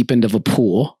the deep end of a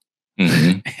pool,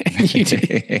 okay,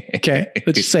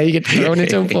 let's just say you get thrown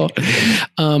into a pool,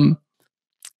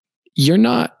 you're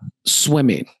not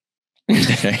swimming.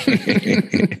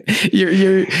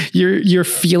 you're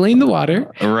feeling the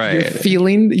water, right?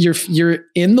 You're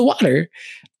in the water,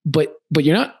 but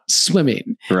you're not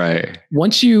swimming, right?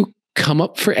 Once you come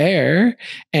up for air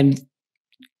and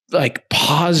like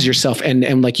pause yourself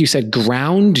and like you said,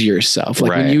 ground yourself,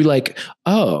 like when you like,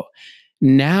 oh,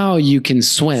 now you can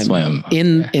swim.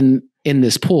 In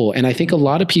this pool. And I think a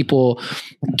lot of people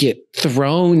get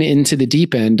thrown into the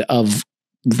deep end of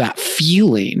that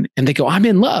feeling and they go, I'm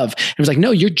in love. And it's like,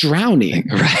 no, you're drowning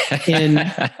in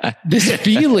this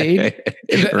feeling,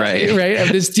 right? Of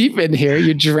this deep end here,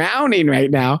 you're drowning right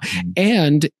now.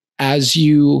 And as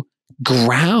you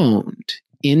ground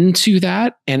into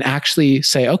that and actually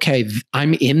say, okay,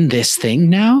 I'm in this thing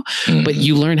now, but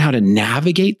you learn how to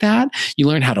navigate that. You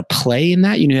learn how to play in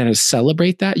that. You know how to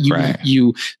celebrate that.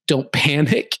 You don't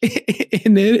panic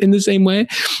in the same way.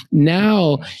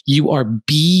 Now you are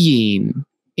being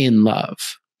in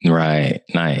love. Right.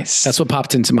 Nice. That's what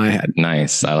popped into my head.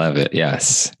 Nice. I love it.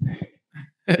 Yes.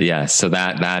 Yeah. So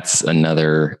that's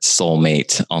another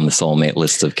soulmate on the soulmate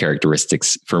list of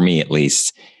characteristics for me, at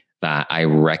least, that I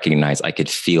recognize. I could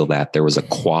feel that there was a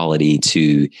quality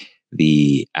to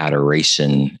the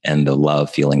adoration and the love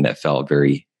feeling that felt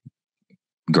very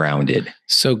grounded.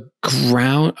 So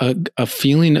a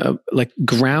feeling of like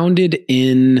grounded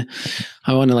in,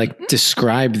 I want to like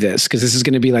describe this because this is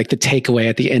going to be like the takeaway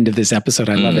at the end of this episode.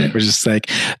 I love it. We're just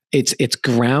like, it's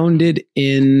grounded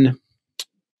in,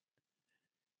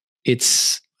 we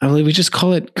just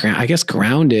call it, I guess,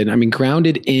 grounded. I mean,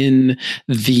 grounded in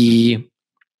the,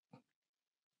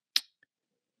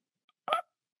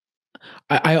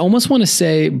 I almost want to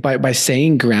say by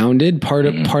saying grounded, part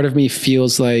of me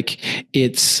feels like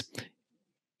it's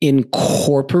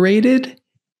incorporated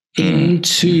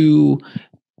into,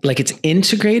 like it's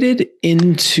integrated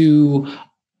into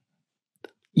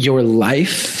your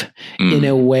life in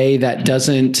a way that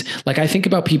doesn't, like, I think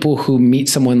about people who meet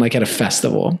someone like at a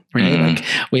festival, right? Like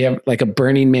we have like a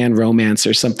Burning Man romance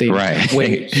or something, right? Where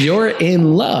you're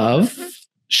in love.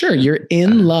 Sure. You're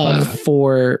in love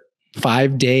for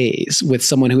 5 days with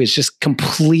someone who has just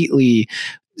completely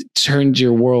turned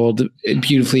your world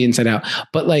beautifully inside out.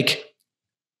 But like,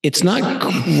 it's not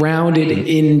grounded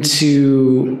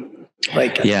into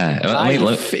like,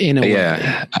 life in a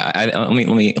way.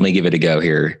 Let me give it a go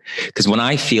here. Cause when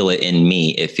I feel it in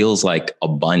me, it feels like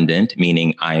abundant,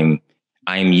 meaning I'm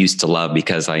used to love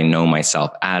because I know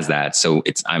myself as that. So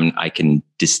I can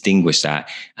distinguish that.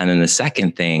 And then the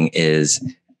second thing is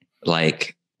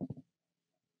like,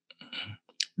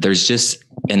 there's just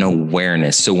an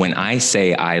awareness. So when I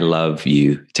say I love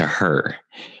you to her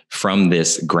from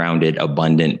this grounded,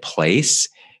 abundant place,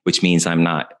 which means I'm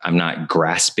not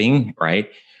grasping,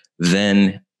 right?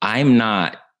 Then I'm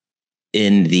not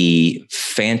in the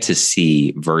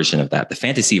fantasy version of that. The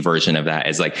fantasy version of that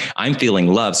is like, I'm feeling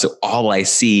love. So all I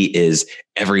see is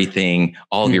everything,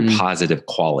 all of your positive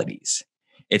qualities.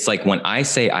 It's like when I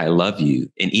say I love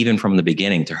you, and even from the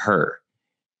beginning to her,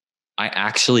 I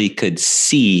actually could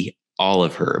see all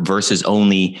of her versus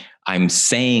only I'm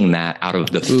saying that out of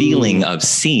the feeling of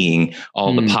seeing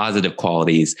all the positive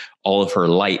qualities, all of her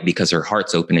light, because her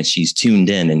heart's open and she's tuned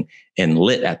in and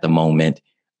lit at the moment.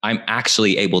 I'm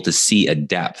actually able to see a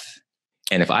depth.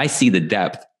 And if I see the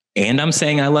depth, and I'm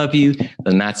saying I love you,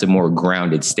 then that's a more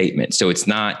grounded statement. So it's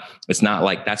not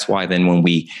like, that's why then when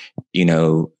we,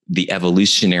 the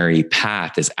evolutionary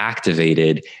path is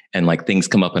activated and like things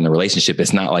come up in the relationship,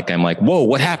 it's not like I'm like, whoa,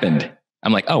 what happened?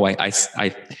 I'm like, oh, I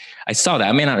saw that.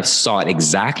 I may not have saw it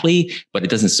exactly, but it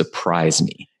doesn't surprise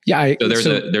me. Yeah.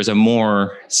 There's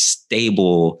more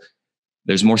stability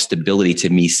to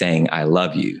me saying I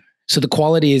love you. So the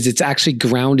quality is it's actually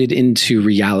grounded into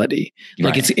reality.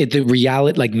 Like the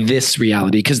reality, like this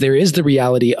reality, because there is the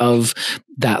reality of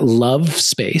that love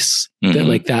space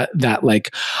that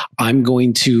like, I'm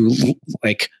going to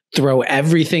like throw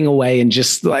everything away and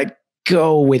just like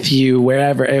go with you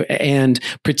wherever and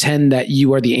pretend that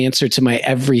you are the answer to my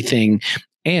everything.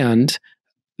 And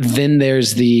then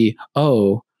there's the,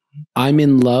 oh, I'm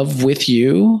in love with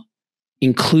you,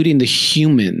 including the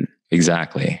human.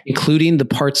 Exactly. Including the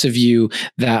parts of you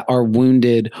that are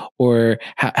wounded or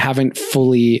haven't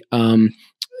fully,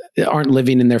 aren't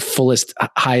living in their fullest,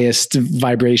 highest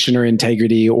vibration or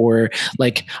integrity, or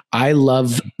like, I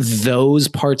love those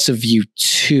parts of you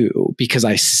too, because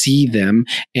I see them,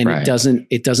 and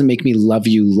it doesn't make me love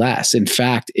you less. In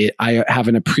fact, I have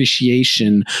an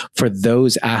appreciation for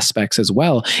those aspects as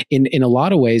well. In a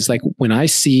lot of ways, like when I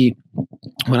think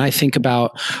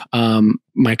about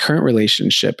my current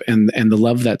relationship and the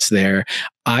love that's there,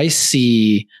 I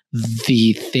see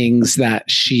the things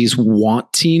that she's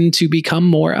wanting to become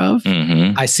more of.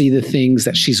 Mm-hmm. I see the things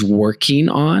that she's working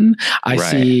on. I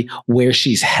see where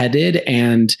she's headed,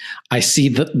 and I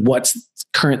see what's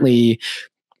currently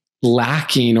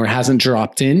lacking or hasn't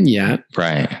dropped in yet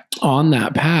on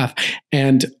that path.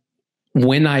 And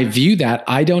when I view that,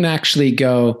 I don't actually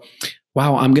go,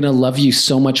 wow, I'm going to love you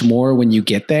so much more when you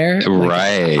get there.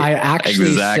 Like, I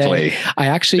actually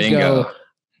Bingo. Go,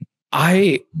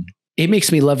 it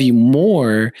makes me love you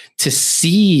more to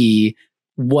see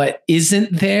what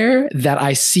isn't there that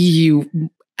I see you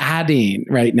adding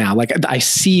right now. Like I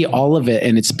see all of it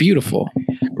and it's beautiful.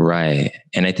 Right.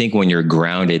 And I think when you're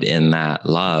grounded in that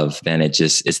love, then it's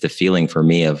the feeling for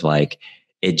me of like,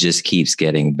 it just keeps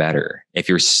getting better. If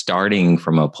you're starting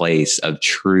from a place of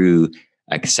true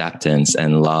acceptance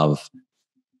and love,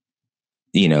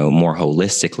 more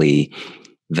holistically,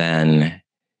 then,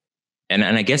 and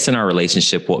I guess in our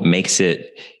relationship, what makes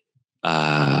it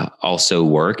also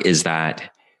work is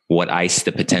that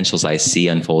the potentials I see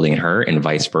unfolding in her and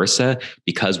vice versa,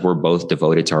 because we're both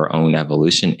devoted to our own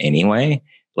evolution anyway,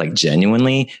 like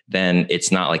genuinely, then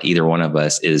it's not like either one of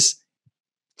us is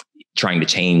trying to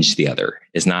change the other.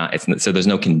 So there's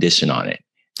no condition on it.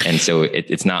 And so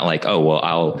it's not like, oh, well,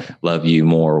 I'll love you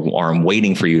more, or I'm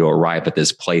waiting for you to arrive at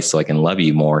this place so I can love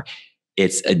you more.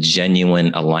 It's a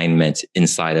genuine alignment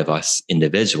inside of us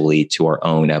individually to our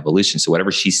own evolution. So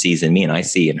whatever she sees in me and I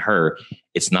see in her,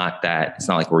 it's not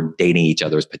like we're dating each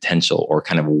other's potential or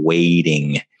kind of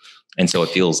waiting. And so it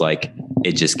feels like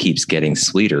it just keeps getting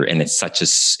sweeter. And it's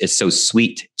so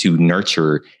sweet to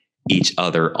nurture each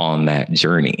other on that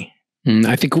journey.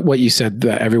 I think what you said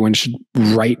that everyone should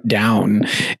write down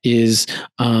is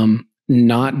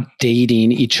not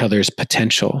dating each other's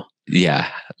potential. Yeah.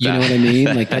 You know what I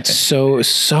mean? Like that's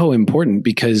so important,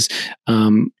 because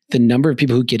the number of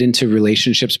people who get into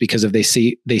relationships because of they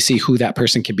see who that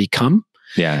person can become.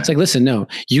 Yeah. It's like, listen, no,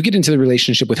 you get into the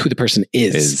relationship with who the person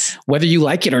is. Whether you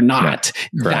like it or not.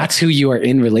 Yeah. That's who you are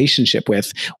in relationship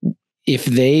with.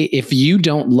 If you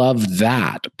don't love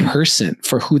that person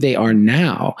for who they are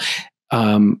now,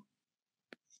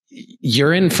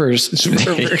 you're in for a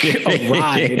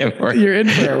ride. You're in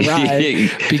for a ride,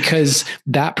 because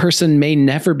that person may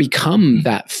never become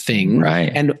that thing.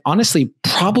 Right. And honestly,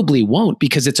 probably won't,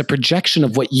 because it's a projection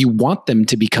of what you want them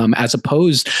to become, as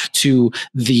opposed to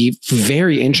the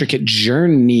very intricate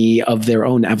journey of their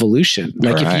own evolution.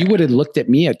 Like if you would have looked at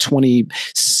me at 20,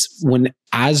 when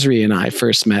Asri and I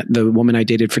first met, the woman I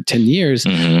dated for 10 years,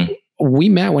 we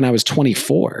met when I was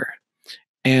 24.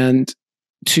 And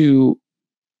to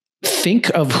think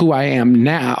of who I am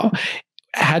now,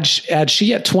 had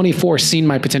she at 24 seen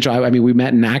my potential, I mean, we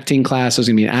met in acting class. I was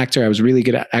going to be an actor. I was really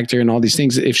good at actor and all these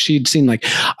things. If she'd seen like,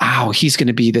 oh, he's going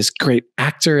to be this great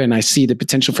actor and I see the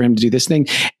potential for him to do this thing,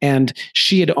 and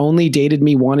she had only dated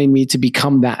me wanting me to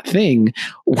become that thing,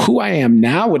 who I am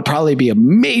now would probably be a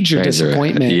major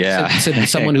disappointment to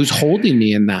someone who's holding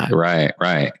me in that.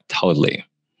 Right. Totally.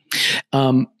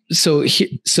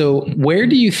 So where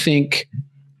do you think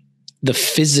the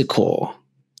physical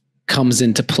comes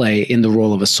into play in the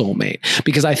role of a soulmate?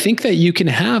 Because I think that you can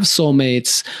have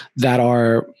soulmates that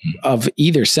are of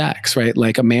either sex, right?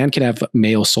 Like a man can have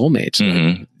male soulmates.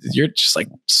 Like you're just like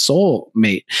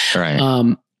soulmate.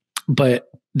 Right. But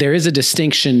there is a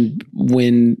distinction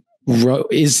when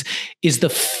is the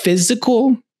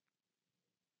physical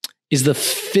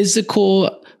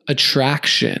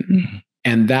attraction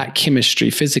and that chemistry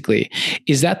physically,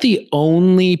 is that the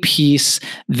only piece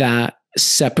that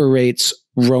separates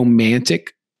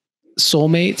romantic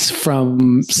soulmates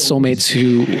from soulmates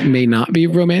who may not be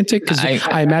romantic? Because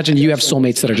I imagine you have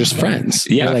soulmates that are just friends.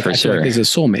 Yeah, right? Like, for sure. Like there's a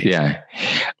soulmate. Yeah.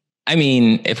 I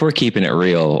mean, if we're keeping it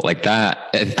real like that,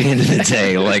 at the end of the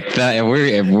day, like that,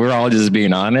 if we're all just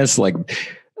being honest, like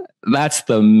that's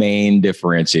the main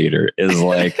differentiator is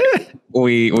like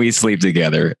we sleep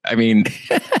together. I mean,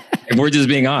 if we're just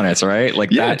being honest, right? Like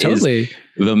that totally is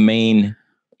the main.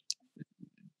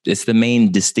 It's the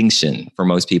main distinction for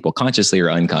most people, consciously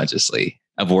or unconsciously,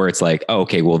 of where it's like, oh,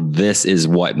 okay, well, this is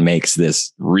what makes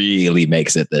this really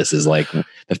makes it. This is like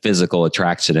the physical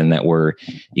attraction, and that we're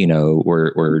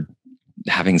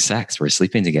having sex, we're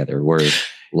sleeping together, we're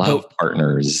love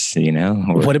partners.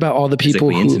 What about all the people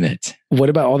who intimate? What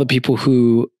about all the people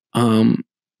who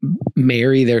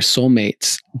marry their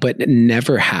soulmates but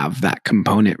never have that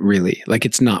component? Really, like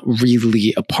it's not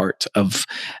really a part of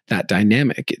that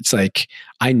dynamic. It's like,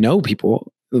 I know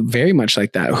people very much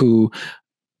like that who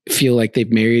feel like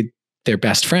they've married their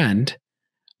best friend,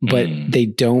 but they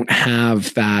don't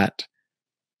have that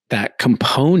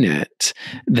component.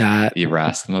 That you ever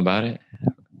asked them about it,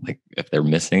 like if they're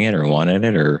missing it or wanted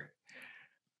it, or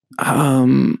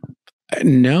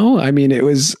no. I mean, it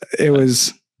was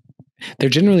they're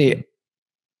generally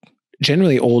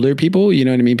older people, you know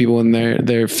what I mean? People in their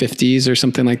 50s or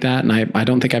something like that. And I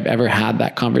don't think I've ever had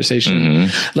that conversation.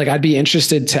 Like, I'd be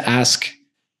interested to ask,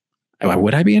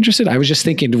 would I be interested? I was just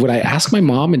thinking, would I ask my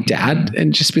mom and dad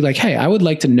and just be like, hey, I would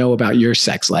like to know about your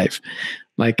sex life.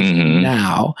 Like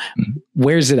now,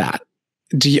 where's it at?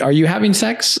 Are you having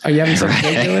sex? Are you having sex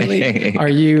regularly?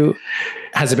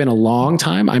 Has it been a long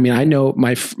time? I mean, I know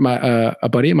a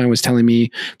buddy of mine was telling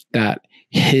me that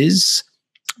his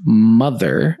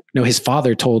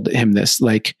father told him this,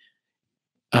 like,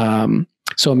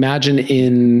 so imagine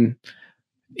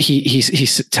he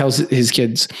tells his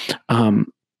kids,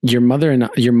 your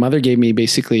mother gave me,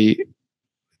 basically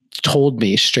told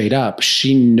me straight up,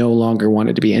 she no longer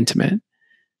wanted to be intimate.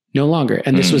 No longer.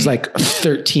 And this was like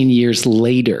 13 years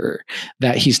later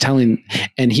that he's telling,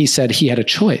 and he said he had a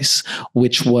choice,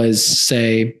 which was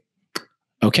say,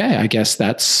 okay, I guess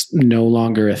that's no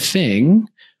longer a thing,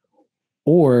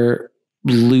 or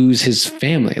lose his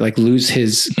family, like lose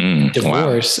his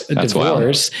divorce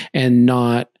and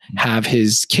not have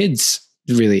his kids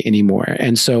really anymore.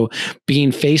 And so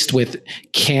being faced with,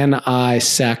 can I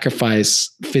sacrifice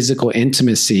physical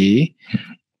intimacy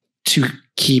to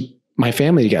keep my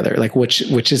family together? Like, which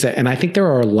is that? And I think there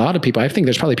are a lot of people, I think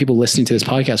there's probably people listening to this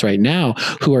podcast right now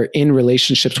who are in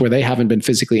relationships where they haven't been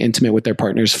physically intimate with their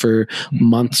partners for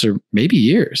months or maybe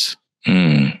years.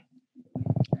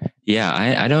 Yeah,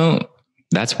 I don't,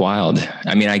 that's wild.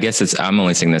 I mean, I guess I'm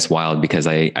only saying this wild because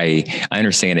I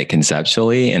understand it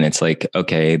conceptually, and it's like,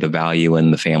 okay, the value in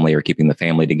the family or keeping the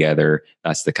family together,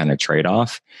 that's the kind of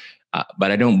trade-off.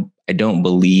 But I don't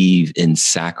believe in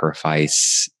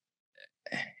sacrifice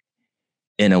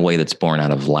in a way that's born out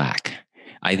of lack.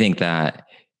 I think that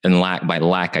by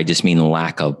lack, I just mean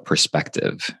lack of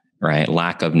perspective, right?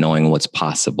 Lack of knowing what's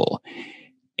possible.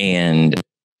 And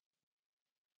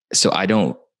so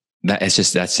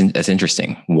that's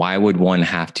interesting. Why would one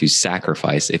have to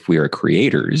sacrifice, if we are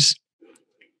creators,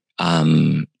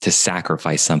 to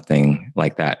sacrifice something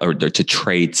like that, or to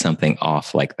trade something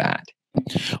off like that?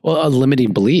 Well, a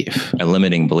limiting belief,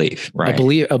 right?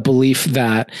 A belief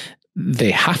that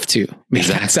they have to make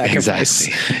that sacrifice.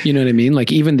 Exactly. You know what I mean? Like,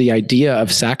 even the idea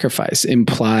of sacrifice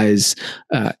implies,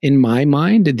 in my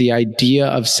mind, the idea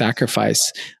of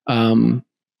sacrifice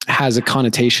has a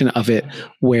connotation of it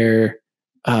where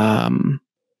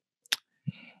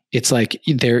it's like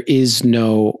there is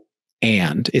no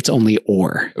and, it's only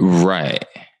or.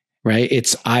 Right.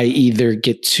 It's, I either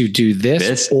get to do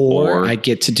this or I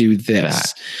get to do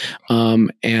this.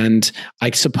 And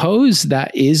I suppose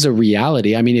that is a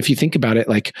reality. I mean, if you think about it,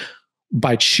 like,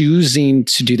 by choosing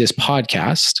to do this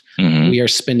podcast, we are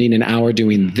spending an hour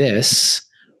doing this,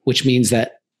 which means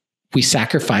that we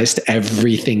sacrificed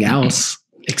everything else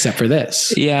except for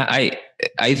this. Yeah.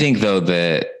 I think though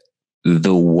that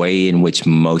the way in which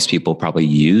most people probably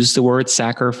use the word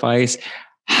sacrifice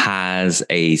has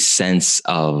a sense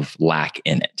of lack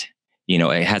in it.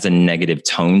 It has a negative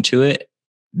tone to it.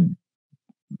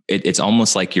 It's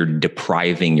almost like you're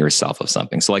depriving yourself of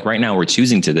something. So like right now we're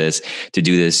choosing to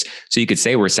do this. So you could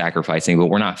say we're sacrificing, but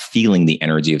we're not feeling the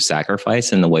energy of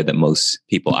sacrifice in the way that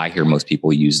I hear most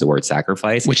people use the word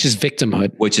sacrifice, which is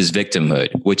victimhood, which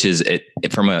is it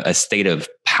from a state of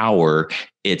power,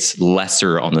 it's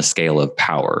lesser on the scale of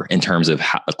power in terms of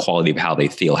the quality of how they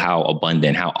feel, how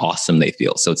abundant, how awesome they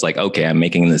feel. So it's like, okay, I'm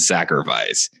making this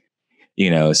sacrifice,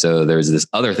 so there's this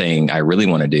other thing I really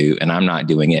want to do and I'm not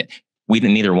doing it.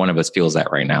 Neither one of us feels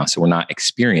that right now. So we're not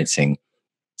experiencing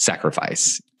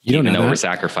sacrifice. You don't even know though that. We're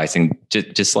sacrificing,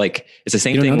 just like it's the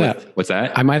same thing with what's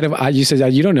that? I might have. You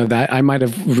said you don't know that. I might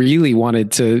have really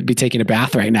wanted to be taking a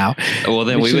bath right now. Well,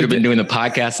 then we would have been doing the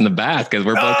podcast in the bath because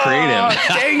we're both creative.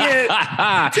 Dang it!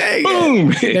 Dang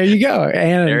Boom! It. There you go.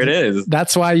 And there it is.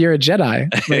 That's why you're a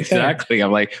Jedi. Right exactly. There.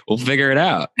 I'm like, we'll figure it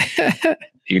out.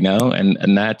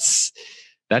 And that's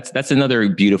another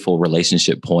beautiful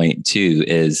relationship point too.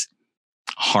 Is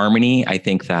harmony. I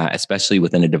think that especially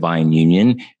within a divine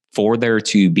union, for there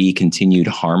to be continued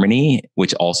harmony,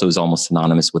 which also is almost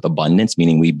synonymous with abundance,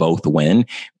 meaning we both win.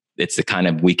 It's the kind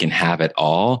of we can have it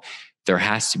all. There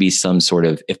has to be some sort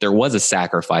of, if there was a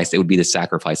sacrifice, it would be the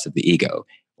sacrifice of the ego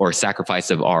or a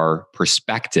sacrifice of our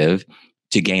perspective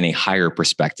to gain a higher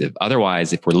perspective.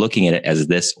 Otherwise, if we're looking at it as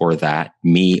this or that,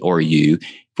 me or you,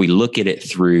 if we look at it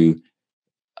through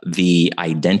the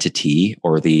identity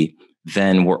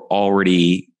then we're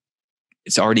already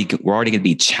going to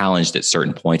be challenged at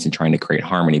certain points in trying to create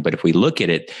harmony. But if we look at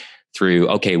it through,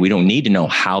 okay, we don't need to know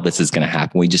how this is going to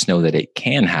happen. We just know that it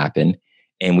can happen.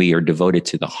 And we are devoted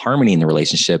to the harmony in the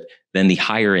relationship, then the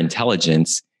higher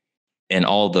intelligence and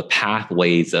all the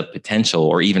pathways of potential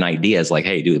or even ideas like,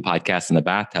 hey, do the podcast in the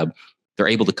bathtub, they're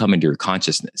able to come into your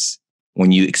consciousness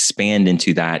when you expand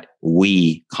into that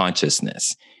we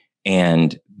consciousness.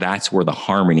 And that's where the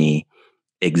harmony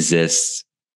exists,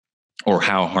 or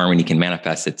how harmony can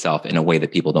manifest itself in a way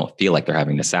that people don't feel like they're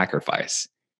having to sacrifice.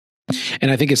 And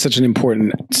I think it's such an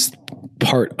important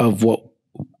part of what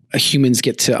humans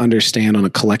get to understand on a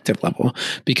collective level,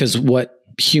 because what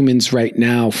humans right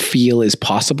now feel is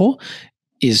possible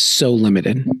is so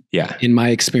limited. Yeah. In my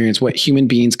experience, what human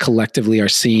beings collectively are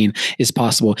seeing is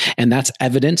possible. And that's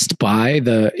evidenced by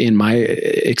in my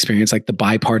experience, like the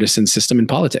bipartisan system in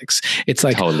politics. It's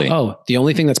like, oh, the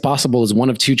only thing that's possible is one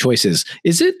of two choices.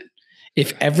 Is it?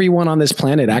 If everyone on this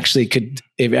planet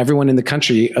if everyone in the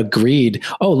country agreed,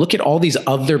 oh, look at all these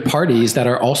other parties that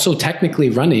are also technically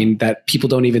running that people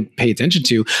don't even pay attention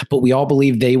to, but we all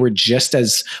believe they were just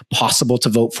as possible to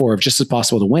vote for, just as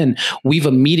possible to win, we've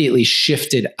immediately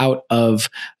shifted out of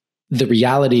the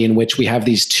reality in which we have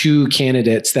these two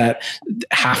candidates that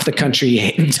half the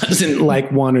country doesn't like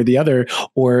one or the other,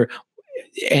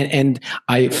 and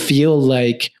I feel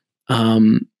like,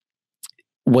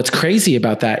 what's crazy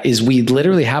about that is we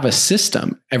literally have a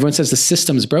system. Everyone says the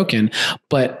system's broken,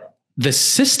 but the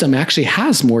system actually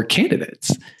has more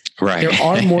candidates. Right. There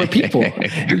are more people.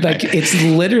 Like it's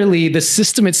literally the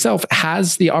system itself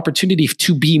has the opportunity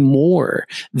to be more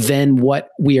than what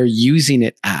we are using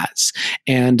it as.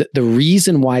 And the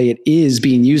reason why it is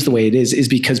being used the way it is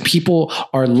because people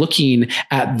are looking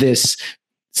at this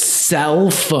cell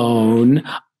phone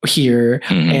here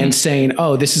and saying,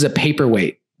 oh, this is a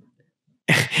paperweight.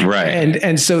 Right.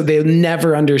 And so they'll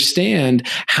never understand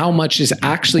how much is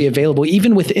actually available,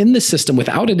 even within the system,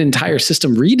 without an entire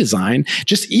system redesign,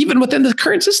 just even within the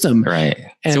current system. Right.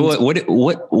 And so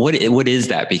what is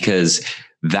that? Because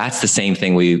that's the same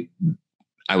thing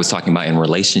I was talking about in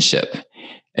relationship.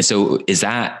 And so is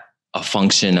that a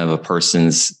function of a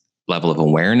person's level of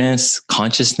awareness,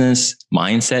 consciousness,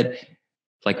 mindset?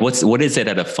 Like what is it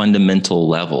at a fundamental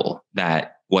level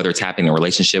that, whether it's happening in a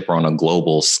relationship or on a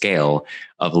global scale,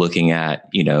 of looking at,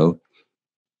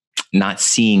 not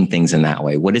seeing things in that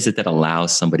way? What is it that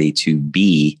allows somebody to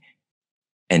be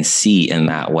and see in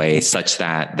that way, such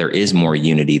that there is more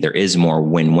unity, there is more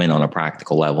win-win on a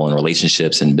practical level in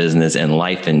relationships and business and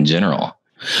life in general?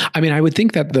 I mean, I would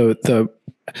think that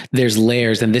there's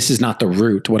layers, and this is not the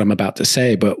root, what I'm about to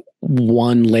say, but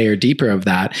one layer deeper of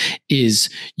that is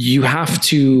you have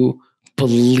to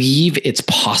believe it's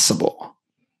possible.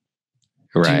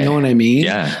 Right. Do you know what I mean?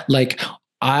 Yeah. Like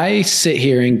I sit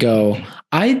here and go,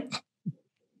 I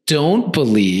don't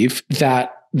believe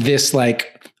that this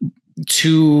like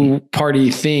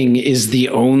two-party thing is the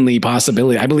only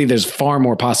possibility. I believe there's far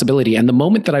more possibility. And the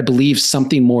moment that I believe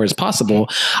something more is possible,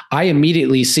 I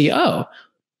immediately see, oh,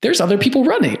 there's other people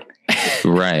running.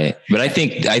 Right. But I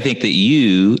think that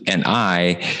you and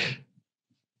I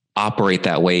operate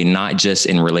that way, not just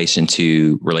in relation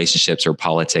to relationships or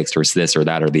politics or this or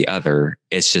that or the other.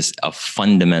 It's just a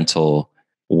fundamental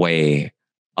way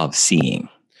of seeing.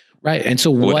 Right. And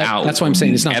so that's why I'm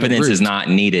saying it's not evidence is not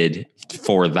needed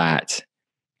for that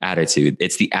attitude.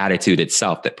 It's the attitude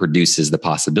itself that produces the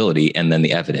possibility and then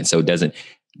the evidence. So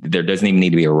there doesn't even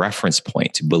need to be a reference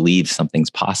point to believe something's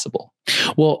possible.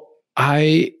 Well,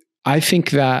 I I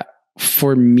think that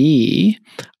for me,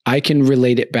 I can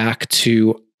relate it back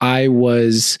to I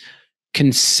was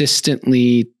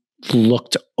consistently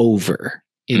looked over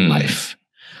in life.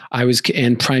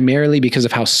 And primarily because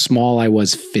of how small I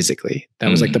was physically. That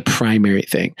was like the primary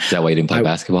thing. Is that why you didn't play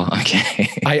basketball? Okay.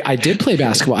 I did play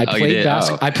basketball. I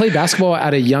played basketball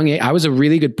at a young age. I was a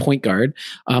really good point guard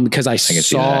because I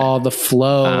saw the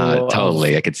flow.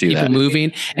 Totally. I could see people that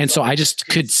moving. And so I just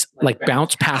could like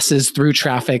bounce passes through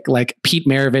traffic. Like Pete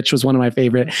Maravich was one of my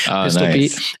favorite pistol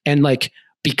beat. And like,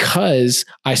 because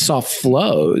I saw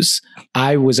flows,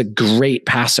 I was a great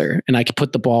passer and I could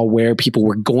put the ball where people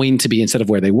were going to be instead of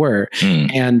where they were.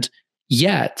 And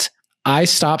yet I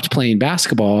stopped playing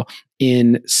basketball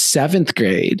in 7th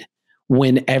grade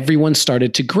when everyone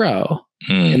started to grow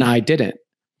and I didn't.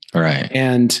 Right.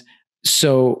 And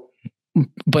so,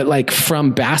 but like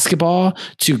from basketball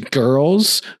to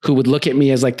girls who would look at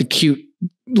me as like the cute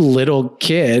little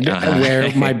kid where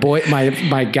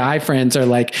my guy friends are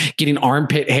like getting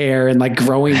armpit hair and like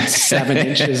growing 7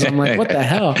 inches. I'm like, what the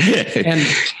hell?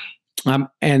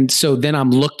 And so then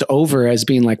I'm looked over as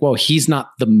being like, well, he's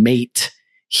not the mate.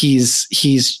 He's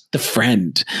the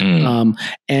friend.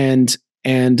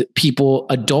 And people,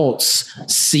 adults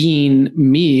seeing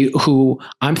me, who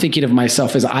I'm thinking of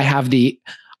myself as I have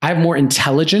more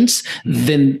intelligence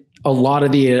than a lot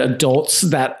of the adults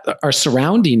that are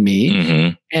surrounding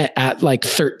me at like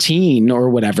 13 or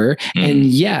whatever. And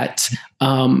yet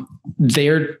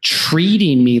they're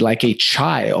treating me like a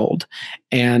child.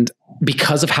 And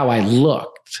because of how I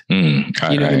looked, you know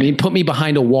what I mean? Put me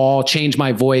behind a wall, change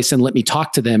my voice and let me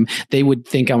talk to them. They would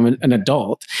think I'm an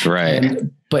adult. Right.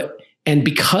 And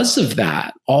because of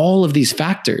that, all of these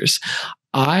factors,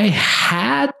 I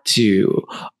had to,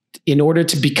 in order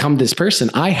to become this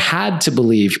person, I had to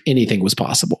believe anything was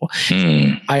possible.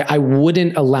 I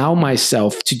wouldn't allow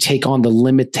myself to take on the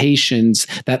limitations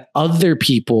that other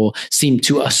people seem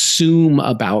to assume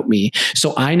about me.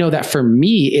 So I know that for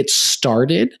me, it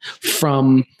started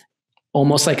from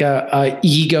almost like a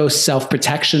ego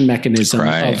self-protection mechanism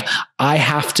of I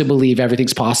have to believe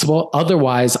everything's possible.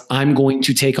 Otherwise, I'm going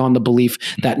to take on the belief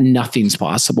that nothing's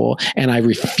possible. And I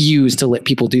refuse to let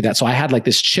people do that. So I had like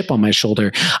this chip on my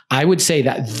shoulder. I would say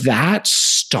that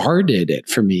started it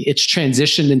for me. It's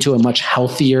transitioned into a much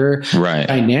healthier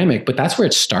dynamic, but that's where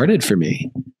it started for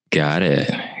me. Got it.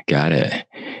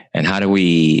 And how do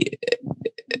we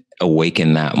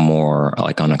awaken that more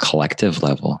like on a collective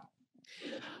level?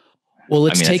 Well,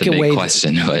 let's take that's a away big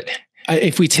question, but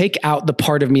if we take out the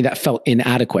part of me that felt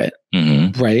inadequate,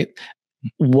 right?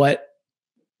 What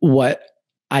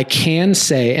I can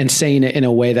say, and saying it in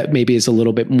a way that maybe is a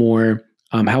little bit more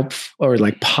helpful or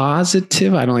like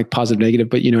positive. I don't like positive, negative,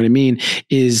 but you know what I mean,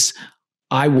 is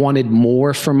I wanted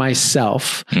more for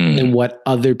myself than what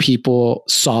other people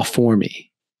saw for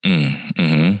me.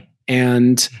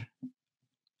 And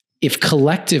if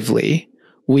collectively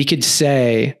we could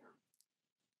say,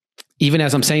 even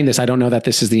as I'm saying this, I don't know that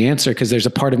this is the answer, because there's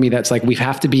a part of me that's like, we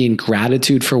have to be in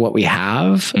gratitude for what we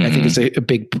have. I think it's a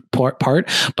big part,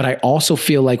 but I also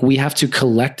feel like we have to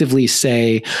collectively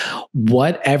say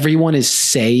what everyone is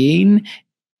saying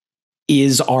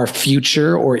is our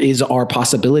future or is our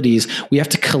possibilities. We have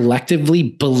to collectively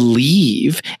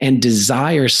believe and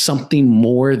desire something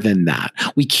more than that.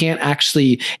 We can't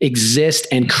actually exist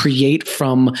and create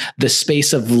from the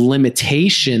space of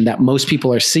limitation that most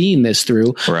people are seeing this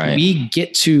through. We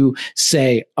get to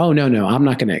say, oh, no, I'm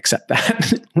not going to accept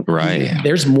that.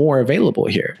 There's more available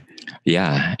here.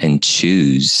 Yeah. And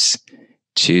choose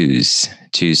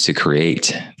to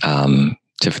create,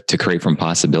 to create from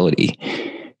possibility.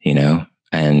 You know,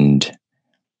 and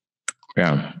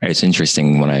yeah, it's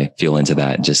interesting when I feel into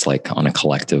that, just like on a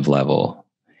collective level,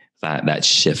 that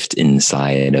shift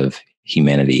inside of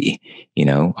humanity, you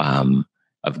know,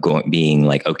 of being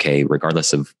like, okay,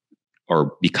 regardless of,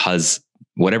 or because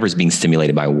whatever's being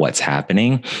stimulated by what's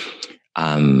happening,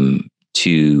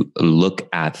 to look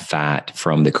at that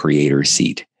from the creator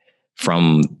seat,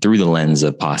 through the lens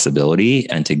of possibility,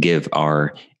 and to give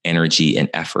our energy and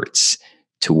efforts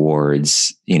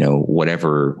towards, you know,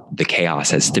 whatever the chaos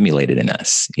has stimulated in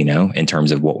us, you know, in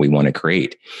terms of what we want to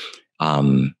create,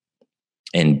 and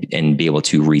be able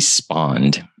to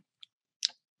respond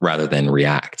rather than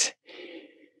react.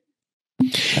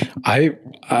 I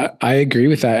agree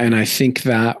with that. And I think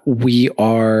that we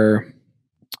are,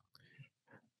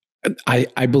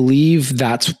 I believe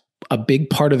that's a big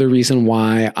part of the reason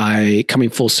why coming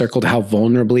full circle to how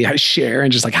vulnerably I share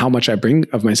and just like how much I bring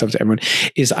of myself to everyone,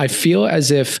 is I feel as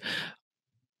if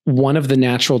one of the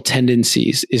natural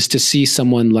tendencies is to see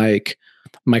someone like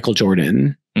Michael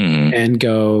Jordan and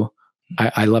go,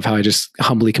 I love how I just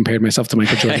humbly compared myself to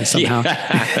Michael Jordan somehow.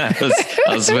 That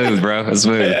was smooth, bro. That was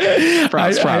smooth.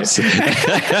 Props.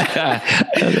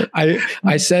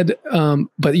 I said,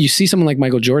 but you see someone like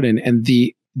Michael Jordan, and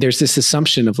there's this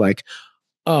assumption of like,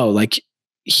 oh, like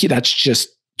that's just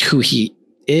who he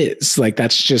is. Like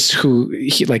that's just who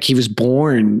he was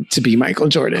born to be Michael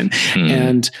Jordan.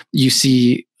 And you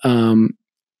see,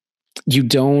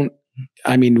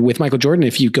 with Michael Jordan,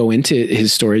 if you go into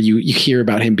his story, you hear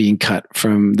about him being cut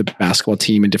from the basketball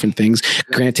team and different things.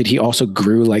 Granted, he also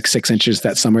grew like 6 inches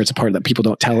that summer. It's a part that people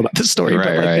don't tell about the story, but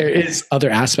there is other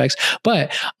aspects.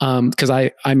 But because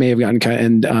I may have gotten cut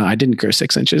and I didn't grow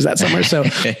 6 inches that summer. So,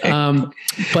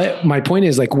 but my point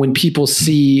is like when people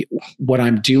see what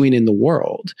I'm doing in the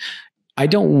world, I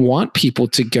don't want people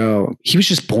to go, he was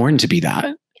just born to be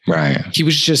that. Right. He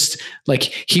was just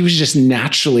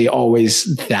naturally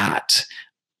always that.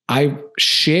 I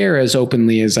share as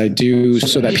openly as I do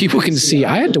so that people can see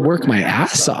I had to work my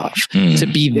ass off to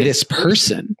be this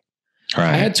person.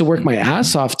 Right. I had to work my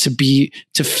ass off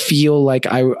to feel like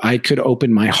I could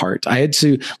open my heart. I had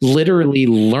to literally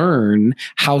learn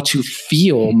how to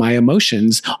feel my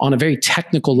emotions on a very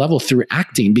technical level through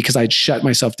acting because I'd shut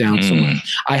myself down so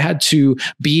much. I had to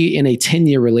be in a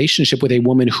 10-year relationship with a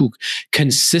woman who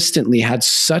consistently had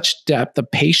such depth of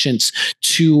patience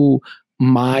to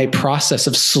my process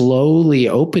of slowly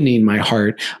opening my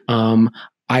heart.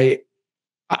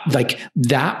 Like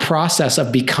that process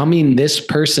of becoming this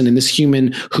person and this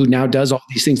human who now does all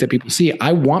these things that people see.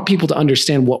 I want people to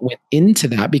understand what went into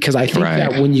that because I think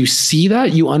that when you see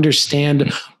that, you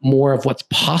understand more of what's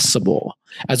possible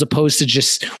as opposed to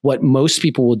just what most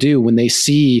people will do when they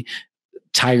see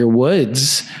Tiger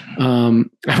Woods.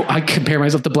 I compare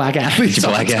myself to black athletes.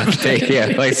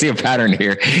 Yeah, I see a pattern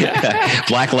here.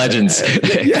 Black legends.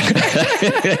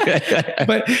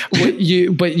 But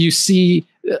you see,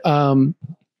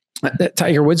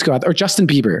 Tiger Woods go out, or Justin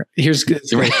Bieber. Let's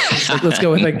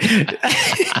go with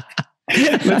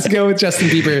let's go with Justin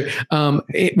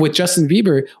Bieber. With Justin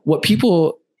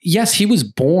Bieber, yes, he was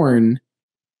born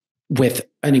with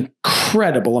an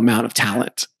incredible amount of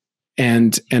talent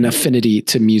and an affinity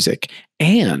to music.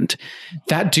 And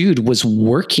that dude was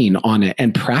working on it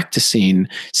and practicing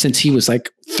since he was like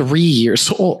 3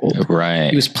 years old. Right.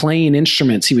 He was playing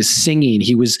instruments. He was singing.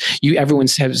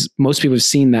 Most people have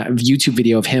seen that YouTube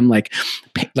video of him like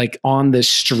on the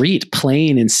street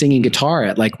playing and singing guitar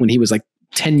at like when he was like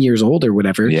 10 years old or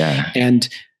whatever. Yeah.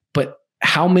 But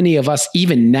how many of us,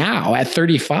 even now at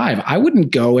 35, I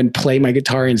wouldn't go and play my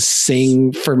guitar and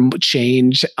sing for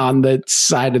change on the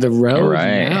side of the road.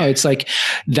 Right. Now it's like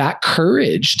that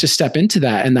courage to step into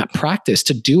that and that practice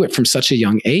to do it from such a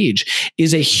young age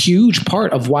is a huge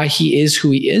part of why he is who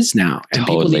he is now. And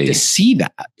people need to see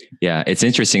that. Yeah. It's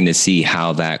interesting to see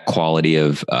how that quality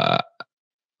of,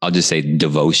 I'll just say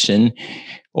devotion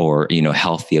or,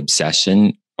 healthy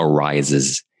obsession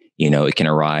arises. It can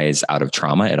arise out of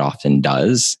trauma. It often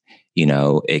does.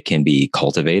 It can be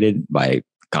cultivated by,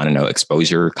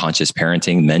 exposure, conscious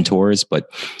parenting, mentors. But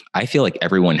I feel like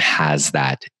everyone has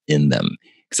that in them.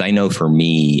 Because I know for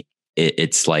me,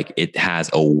 it's like it has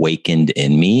awakened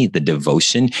in me the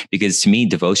devotion. Because to me,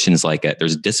 devotion is like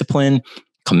there's discipline,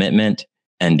 commitment,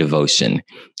 and devotion.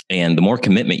 And the more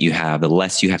commitment you have, the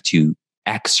less you have to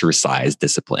exercise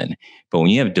discipline. But when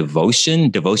you have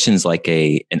devotion is like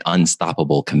an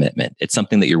unstoppable commitment. It's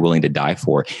something that you're willing to die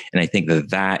for. And I think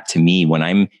that to me, when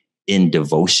I'm in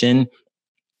devotion,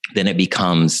 then it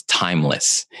becomes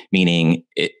timeless, meaning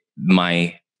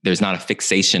there's not a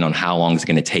fixation on how long it's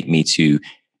going to take me to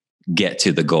get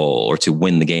to the goal or to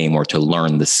win the game or to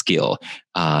learn the skill.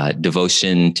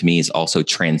 Devotion to me is also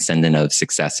transcendent of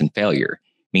success and failure,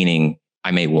 meaning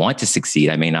I may want to succeed.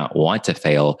 I may not want to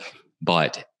fail.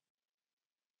 But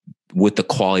with the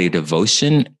quality of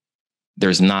devotion,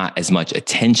 there's not as much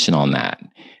attention on that.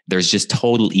 There's just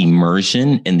total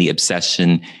immersion in the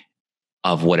obsession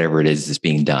of whatever it is that's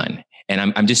being done.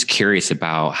 And I'm just curious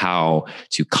about how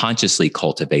to consciously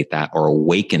cultivate that or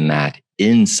awaken that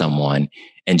in someone,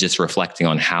 and just reflecting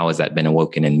on how has that been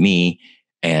awoken in me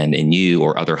and in you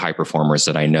or other high performers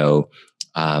that I know.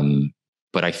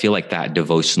 But I feel like that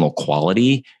devotional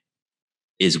quality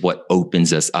is what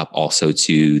opens us up also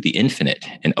to the infinite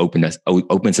and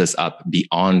opens us up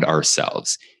beyond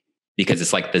ourselves. Because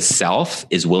it's like the self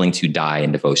is willing to die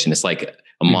in devotion. It's like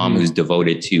a mom who's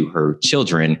devoted to her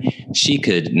children. She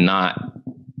could not,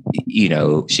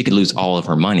 she could lose all of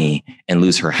her money and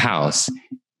lose her house.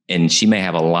 And she may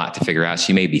have a lot to figure out.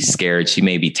 She may be scared. She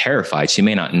may be terrified. She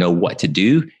may not know what to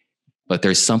do. But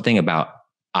there's something about,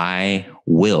 I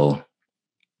will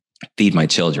feed my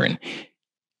children,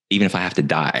 even if I have to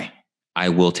die. I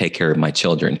will take care of my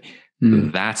children.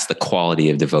 That's the quality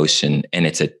of devotion. And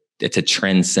it's a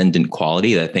transcendent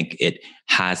quality that I think it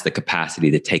has the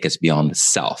capacity to take us beyond the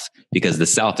self, because the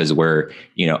self is where,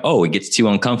 it gets too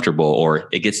uncomfortable, or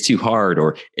it gets too hard,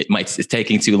 or it's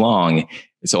taking too long.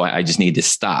 So I just need to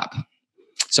stop.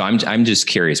 So I'm just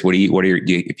curious,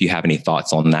 if you have any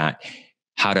thoughts on that,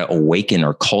 how to awaken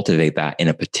or cultivate that in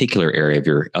a particular area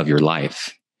of your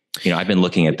life? I've been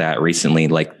looking at that recently.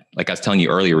 Like I was telling you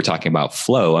earlier, we're talking about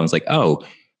flow. I was like,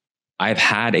 I've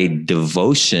had a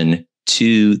devotion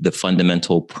to the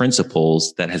fundamental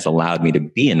principles that has allowed me to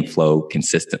be in flow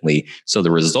consistently. So the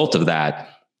result of that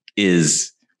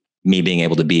is me being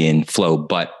able to be in flow.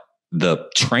 But the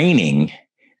training,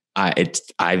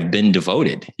 I've been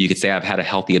devoted. You could say I've had a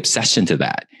healthy obsession to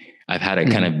that. I've had a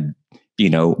kind of,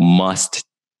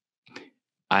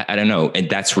 I don't know. And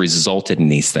that's resulted in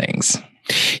these things.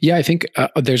 Yeah, I think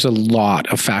there's a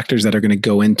lot of factors that are going to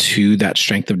go into that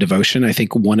strength of devotion. I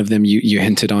think one of them you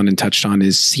hinted on and touched on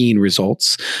is seeing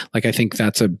results. Like, I think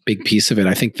that's a big piece of it.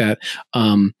 I think that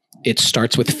it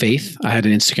starts with faith. I had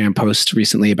an Instagram post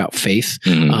recently about faith,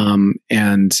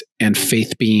 and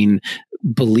faith being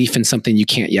belief in something you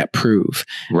can't yet prove.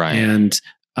 Right. And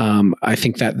I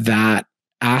think that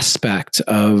aspect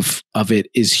of it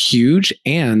is huge.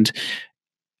 And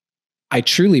I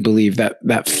truly believe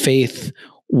that faith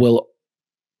will,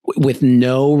 with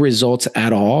no results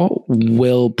at all,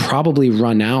 will probably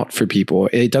run out for people.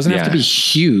 It doesn't have to be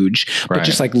huge, but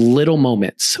just like little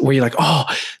moments where you're like, oh,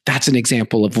 that's an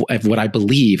example of what I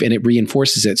believe, and it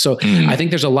reinforces it. So I think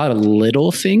there's a lot of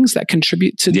little things that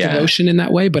contribute to devotion in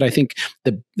that way. But I think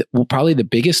probably the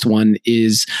biggest one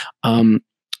is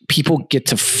people get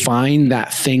to find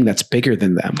that thing that's bigger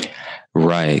than them.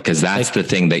 Right. Because that's the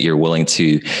thing that you're willing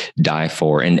to die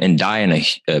for. And die in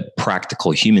a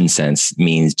practical human sense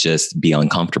means just be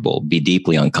uncomfortable, be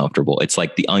deeply uncomfortable. It's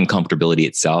like the uncomfortability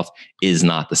itself is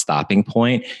not the stopping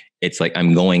point. It's like,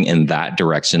 I'm going in that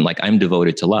direction. Like, I'm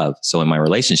devoted to love. So in my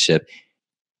relationship,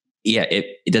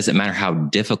 it doesn't matter how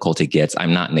difficult it gets.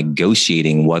 I'm not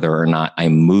negotiating whether or not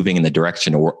I'm moving in the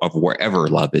direction of wherever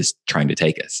love is trying to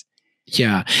take us.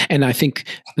 Yeah. And I think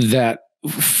that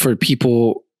for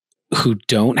people who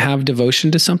don't have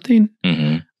devotion to something,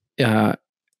 they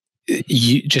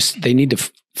need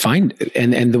to find it.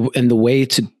 And the way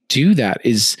to do that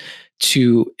is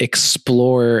to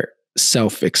explore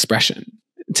self-expression.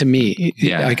 To me,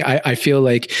 like I feel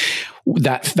like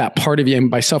that part of you,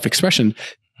 and by self-expression,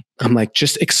 I'm like,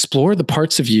 just explore the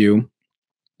parts of you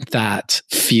that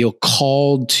feel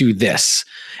called to this.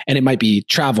 And it might be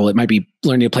travel. It might be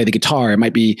learning to play the guitar. It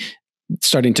might be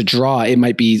starting to draw. It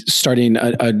might be starting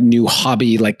a new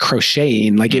hobby, like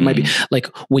crocheting. Like it might be like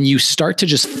when you start to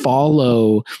just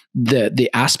follow the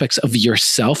aspects of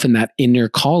yourself and that inner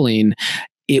calling,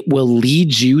 it will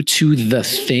lead you to the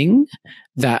thing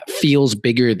that feels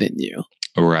bigger than you.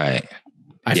 Right.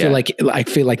 I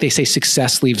feel like they say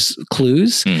success leaves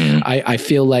clues. I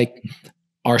feel like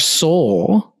our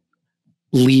soul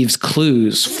leaves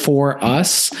clues for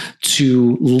us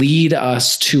to lead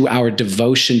us to our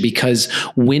devotion, because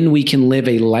when we can live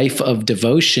a life of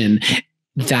devotion,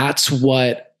 that's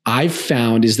what I've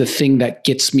found is the thing that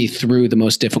gets me through the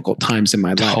most difficult times in my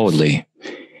life.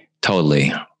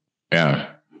 Totally. Yeah.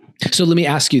 So let me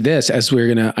ask you this, as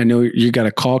I know you got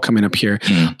a call coming up here.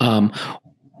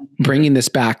 Bringing this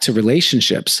back to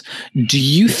relationships, do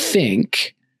you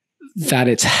think that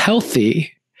it's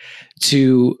healthy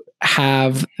to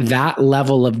have that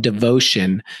level of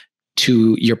devotion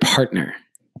to your partner,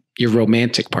 your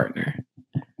romantic partner?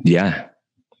 Yeah,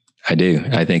 I do.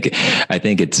 I think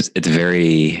it's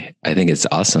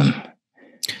awesome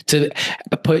to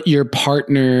put your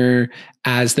partner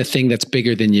as the thing that's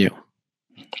bigger than you.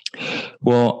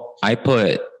 Well, I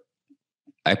put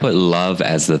love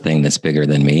as the thing that's bigger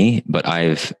than me, but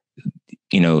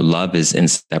love is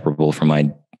inseparable from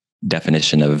my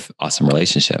definition of awesome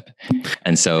relationship.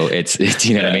 And so it's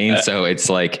you know what I mean? So it's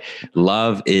like,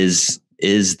 love is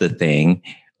the thing.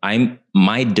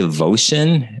 My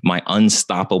devotion, my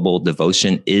unstoppable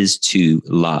devotion is to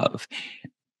love,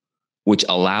 which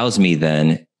allows me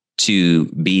then to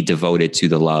be devoted to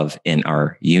the love in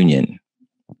our union.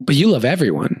 But you love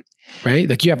everyone, right?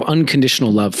 Like, you have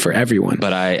unconditional love for everyone,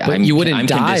 but you wouldn't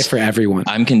die for everyone.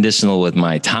 I'm conditional with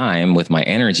my time, with my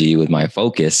energy, with my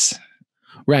focus.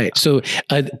 Right. So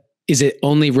is it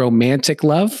only romantic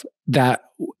love that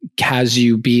has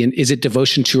you is it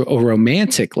devotion to a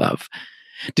romantic love?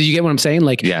 Do you get what I'm saying?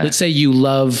 Like, let's say you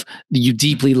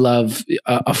deeply love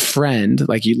a friend,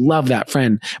 like you love that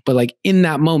friend, but like in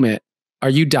that moment, are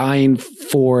you dying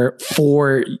for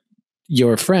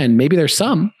your friend? Maybe there's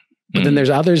some, But then there's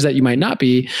others that you might not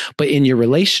be, but in your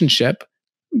relationship,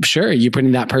 sure, you're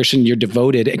putting that person, you're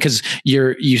devoted, because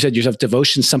you said yourself,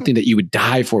 devotion is something that you would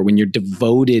die for when you're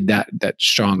devoted that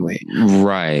strongly.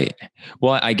 Right.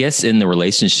 Well, I guess in the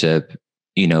relationship,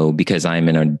 because I'm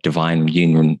in a divine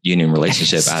union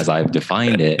relationship as I've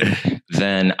defined it,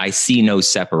 then I see no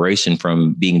separation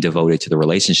from being devoted to the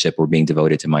relationship or being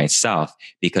devoted to myself,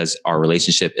 because our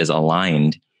relationship is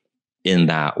aligned in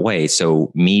that way.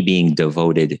 So me being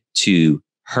devoted to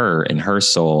her and her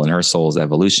soul and her soul's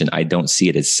evolution, I don't see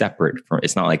it as separate from,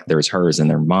 it's not like there's hers and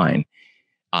there's mine.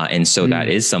 And so that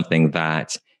is something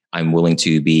that I'm willing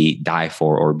to die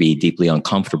for or be deeply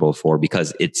uncomfortable for,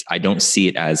 because I don't see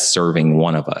it as serving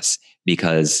one of us,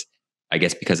 because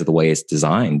of the way it's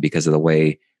designed, because of the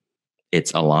way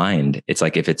it's aligned. It's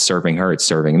like, if it's serving her, it's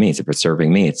serving me. If it's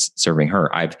serving me, it's serving her.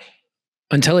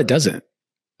 Until it doesn't.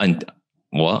 Until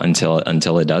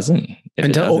it doesn't.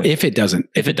 If it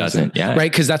doesn't. Yeah.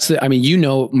 Right. Cause that's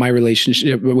my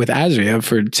relationship with Azria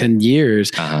for 10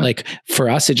 years. Like for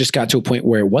us, it just got to a point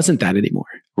where it wasn't that anymore.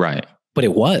 Right. But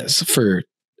it was for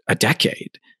a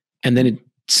decade. And then it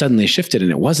suddenly shifted and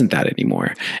it wasn't that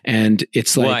anymore. And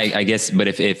it's like, well, I guess, but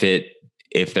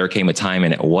if there came a time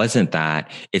and it wasn't that,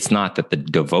 it's not that the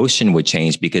devotion would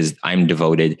change, because I'm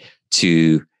devoted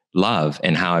to love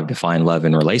and how I've defined love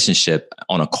in relationship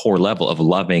on a core level of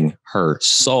loving her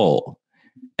soul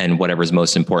and whatever's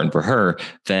most important for her,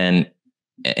 then,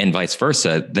 and vice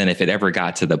versa. Then if it ever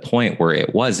got to the point where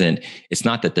it wasn't, it's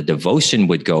not that the devotion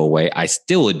would go away. I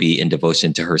still would be in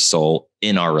devotion to her soul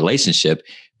in our relationship.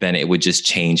 Then it would just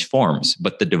change forms.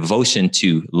 But the devotion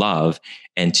to love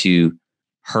and to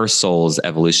her soul's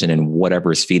evolution and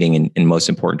whatever is feeding and most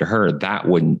important to her, that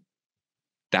wouldn't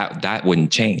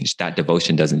change. That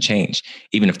devotion doesn't change,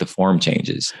 even if the form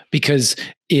changes. Because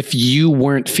if you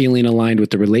weren't feeling aligned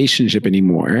with the relationship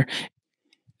anymore,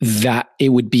 that it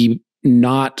would be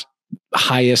not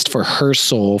highest for her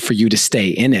soul for you to stay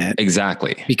in it.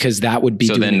 Exactly. Because that would be,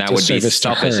 so then that would be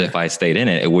selfish if I stayed in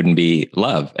it. It wouldn't be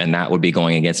love. And that would be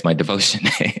going against my devotion.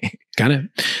 Got it.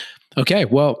 Okay.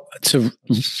 Well, to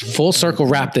full circle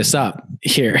wrap this up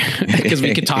here, because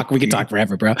we could talk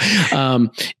forever, bro,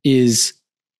 is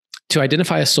to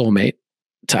identify a soulmate.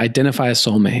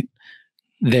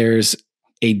 There's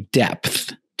a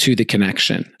depth to the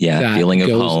connection. Yeah. Feeling of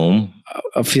home.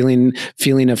 A feeling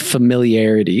of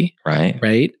familiarity. Right.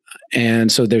 Right. And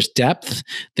so there's depth,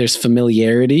 there's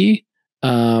familiarity,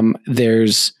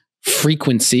 there's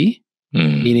frequency,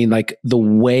 meaning like the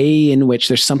way in which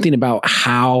there's something about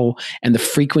how and the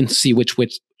frequency which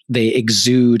they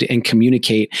exude and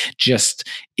communicate just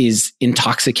is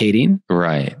intoxicating.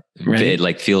 Right. It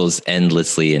like feels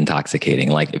endlessly intoxicating.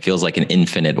 Like it feels like an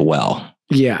infinite well.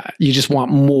 Yeah. You just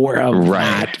want more of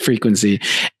that frequency.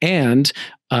 And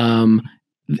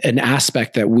an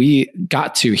aspect that we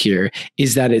got to here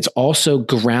is that it's also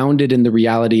grounded in the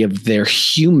reality of their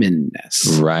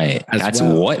humanness. Right. That's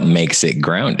what makes it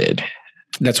grounded.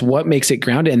 That's what makes it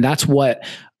grounded. And that's what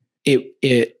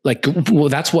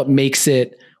that's what makes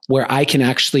it where I can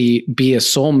actually be a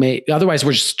soulmate. Otherwise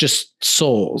we're just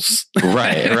souls.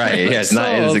 Right. Yeah.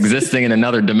 It's existing in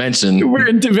another dimension. We're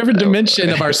in a different dimension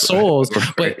of our souls,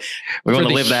 but we want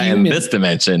to live that in this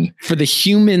dimension. For the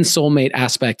human soulmate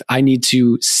aspect, I need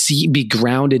to be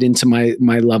grounded into my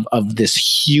love of this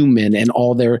human and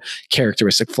all their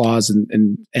characteristic flaws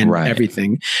and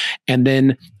everything. And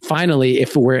then finally,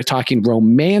 if we're talking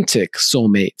romantic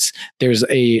soulmates, there's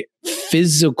a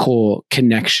physical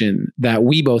connection that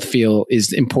we both feel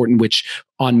is important, which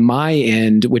on my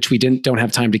end, which we don't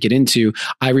have time to get into,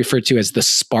 I refer to as the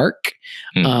spark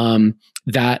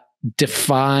that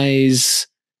defies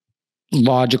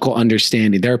logical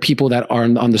understanding. There are people that are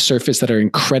on the surface that are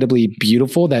incredibly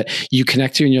beautiful that you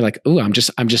connect to and you're like, oh, I'm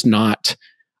just not.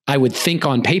 I would think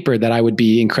on paper that I would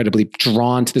be incredibly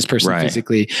drawn to this person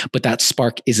physically, but that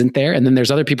spark isn't there. And then there's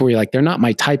other people where you're like, they're not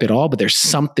my type at all, but there's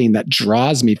something that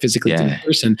draws me physically to the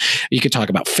person. You could talk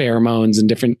about pheromones and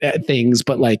different things,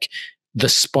 but like the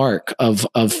spark of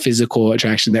physical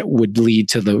attraction that would lead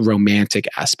to the romantic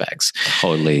aspects.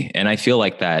 Totally. And I feel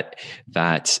like that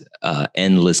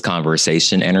endless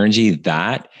conversation energy,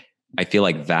 that I feel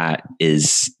like that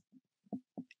is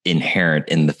inherent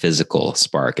in the physical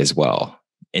spark as well.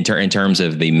 In terms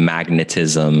of the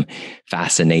magnetism,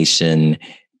 fascination,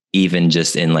 even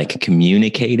just in like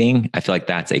communicating, I feel like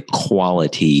that's a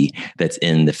quality that's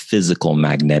in the physical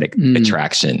magnetic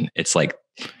attraction. It's like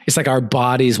our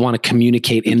bodies want to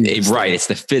communicate in right.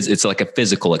 It's like a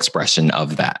physical expression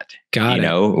of that. Got it.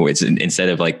 It's instead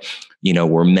of like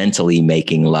we're mentally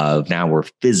making love. Now we're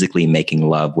physically making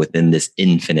love within this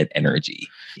infinite energy.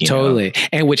 Totally.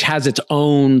 And which has its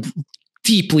own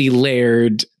deeply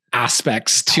layered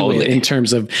aspects to it in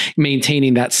terms of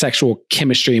maintaining that sexual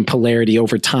chemistry and polarity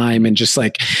over time, and just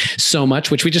like so much,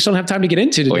 which we just don't have time to get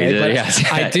into today. But yes.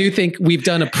 I do think we've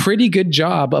done a pretty good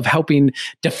job of helping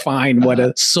define what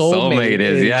a soulmate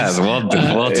is. Yes. Well,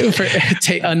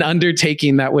 an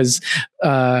undertaking that was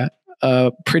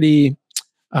pretty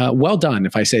well done,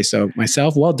 if I say so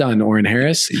myself. Well done, Oren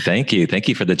Harris. Thank you. Thank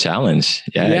you for the challenge.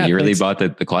 Yeah, you really brought the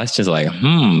questions like,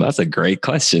 that's a great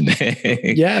question.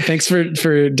 Yeah, thanks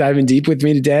for diving deep with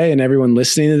me today, and everyone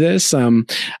listening to this. Why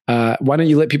don't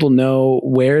you let people know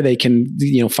where they can,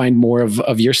 find more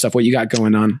of your stuff, what you got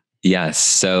going on? Yes.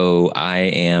 So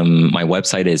my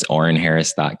website is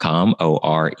orenharris.com,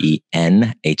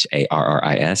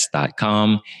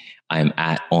 ORENHARRIS.com. I'm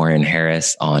at Oren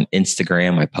Harris on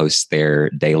Instagram. I post there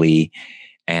daily.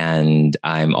 And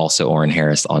I'm also Oren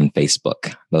Harris on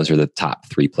Facebook. Those are the top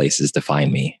 3 places to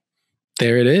find me.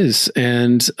 There it is.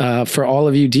 And for all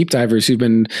of you deep divers who've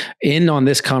been in on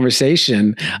this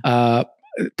conversation,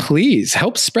 please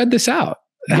help spread this out.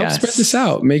 Spread this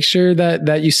out. Make sure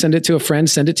that you send it to a friend,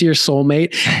 send it to your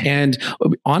soulmate, and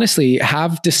honestly,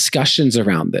 have discussions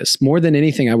around this. More than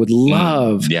anything, I would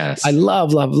love, I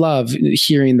love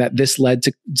hearing that this led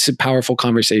to powerful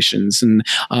conversations. And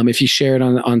if you share it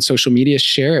on social media,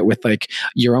 share it with like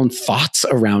your own thoughts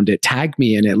around it. Tag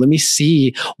me in it. Let me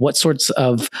see what sorts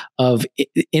of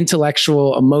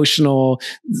intellectual, emotional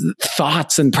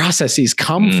thoughts and processes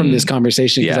come from this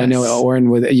conversation. Because I know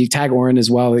Oren, you tag Oren as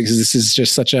well, because this is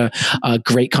just such a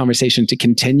great conversation to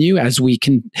continue as we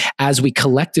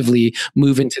collectively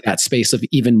move into that space of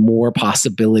even more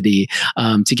possibility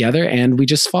together, and we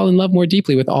just fall in love more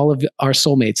deeply with all of our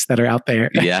soulmates that are out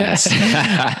there. Yes.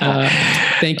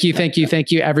 Thank you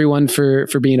everyone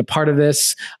for being a part of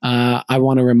this. I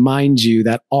want to remind you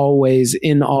that always,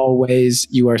 in all ways,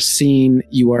 you are seen,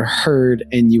 you are heard,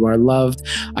 and you are loved.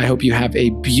 I hope you have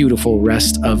a beautiful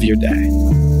rest of your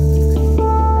day.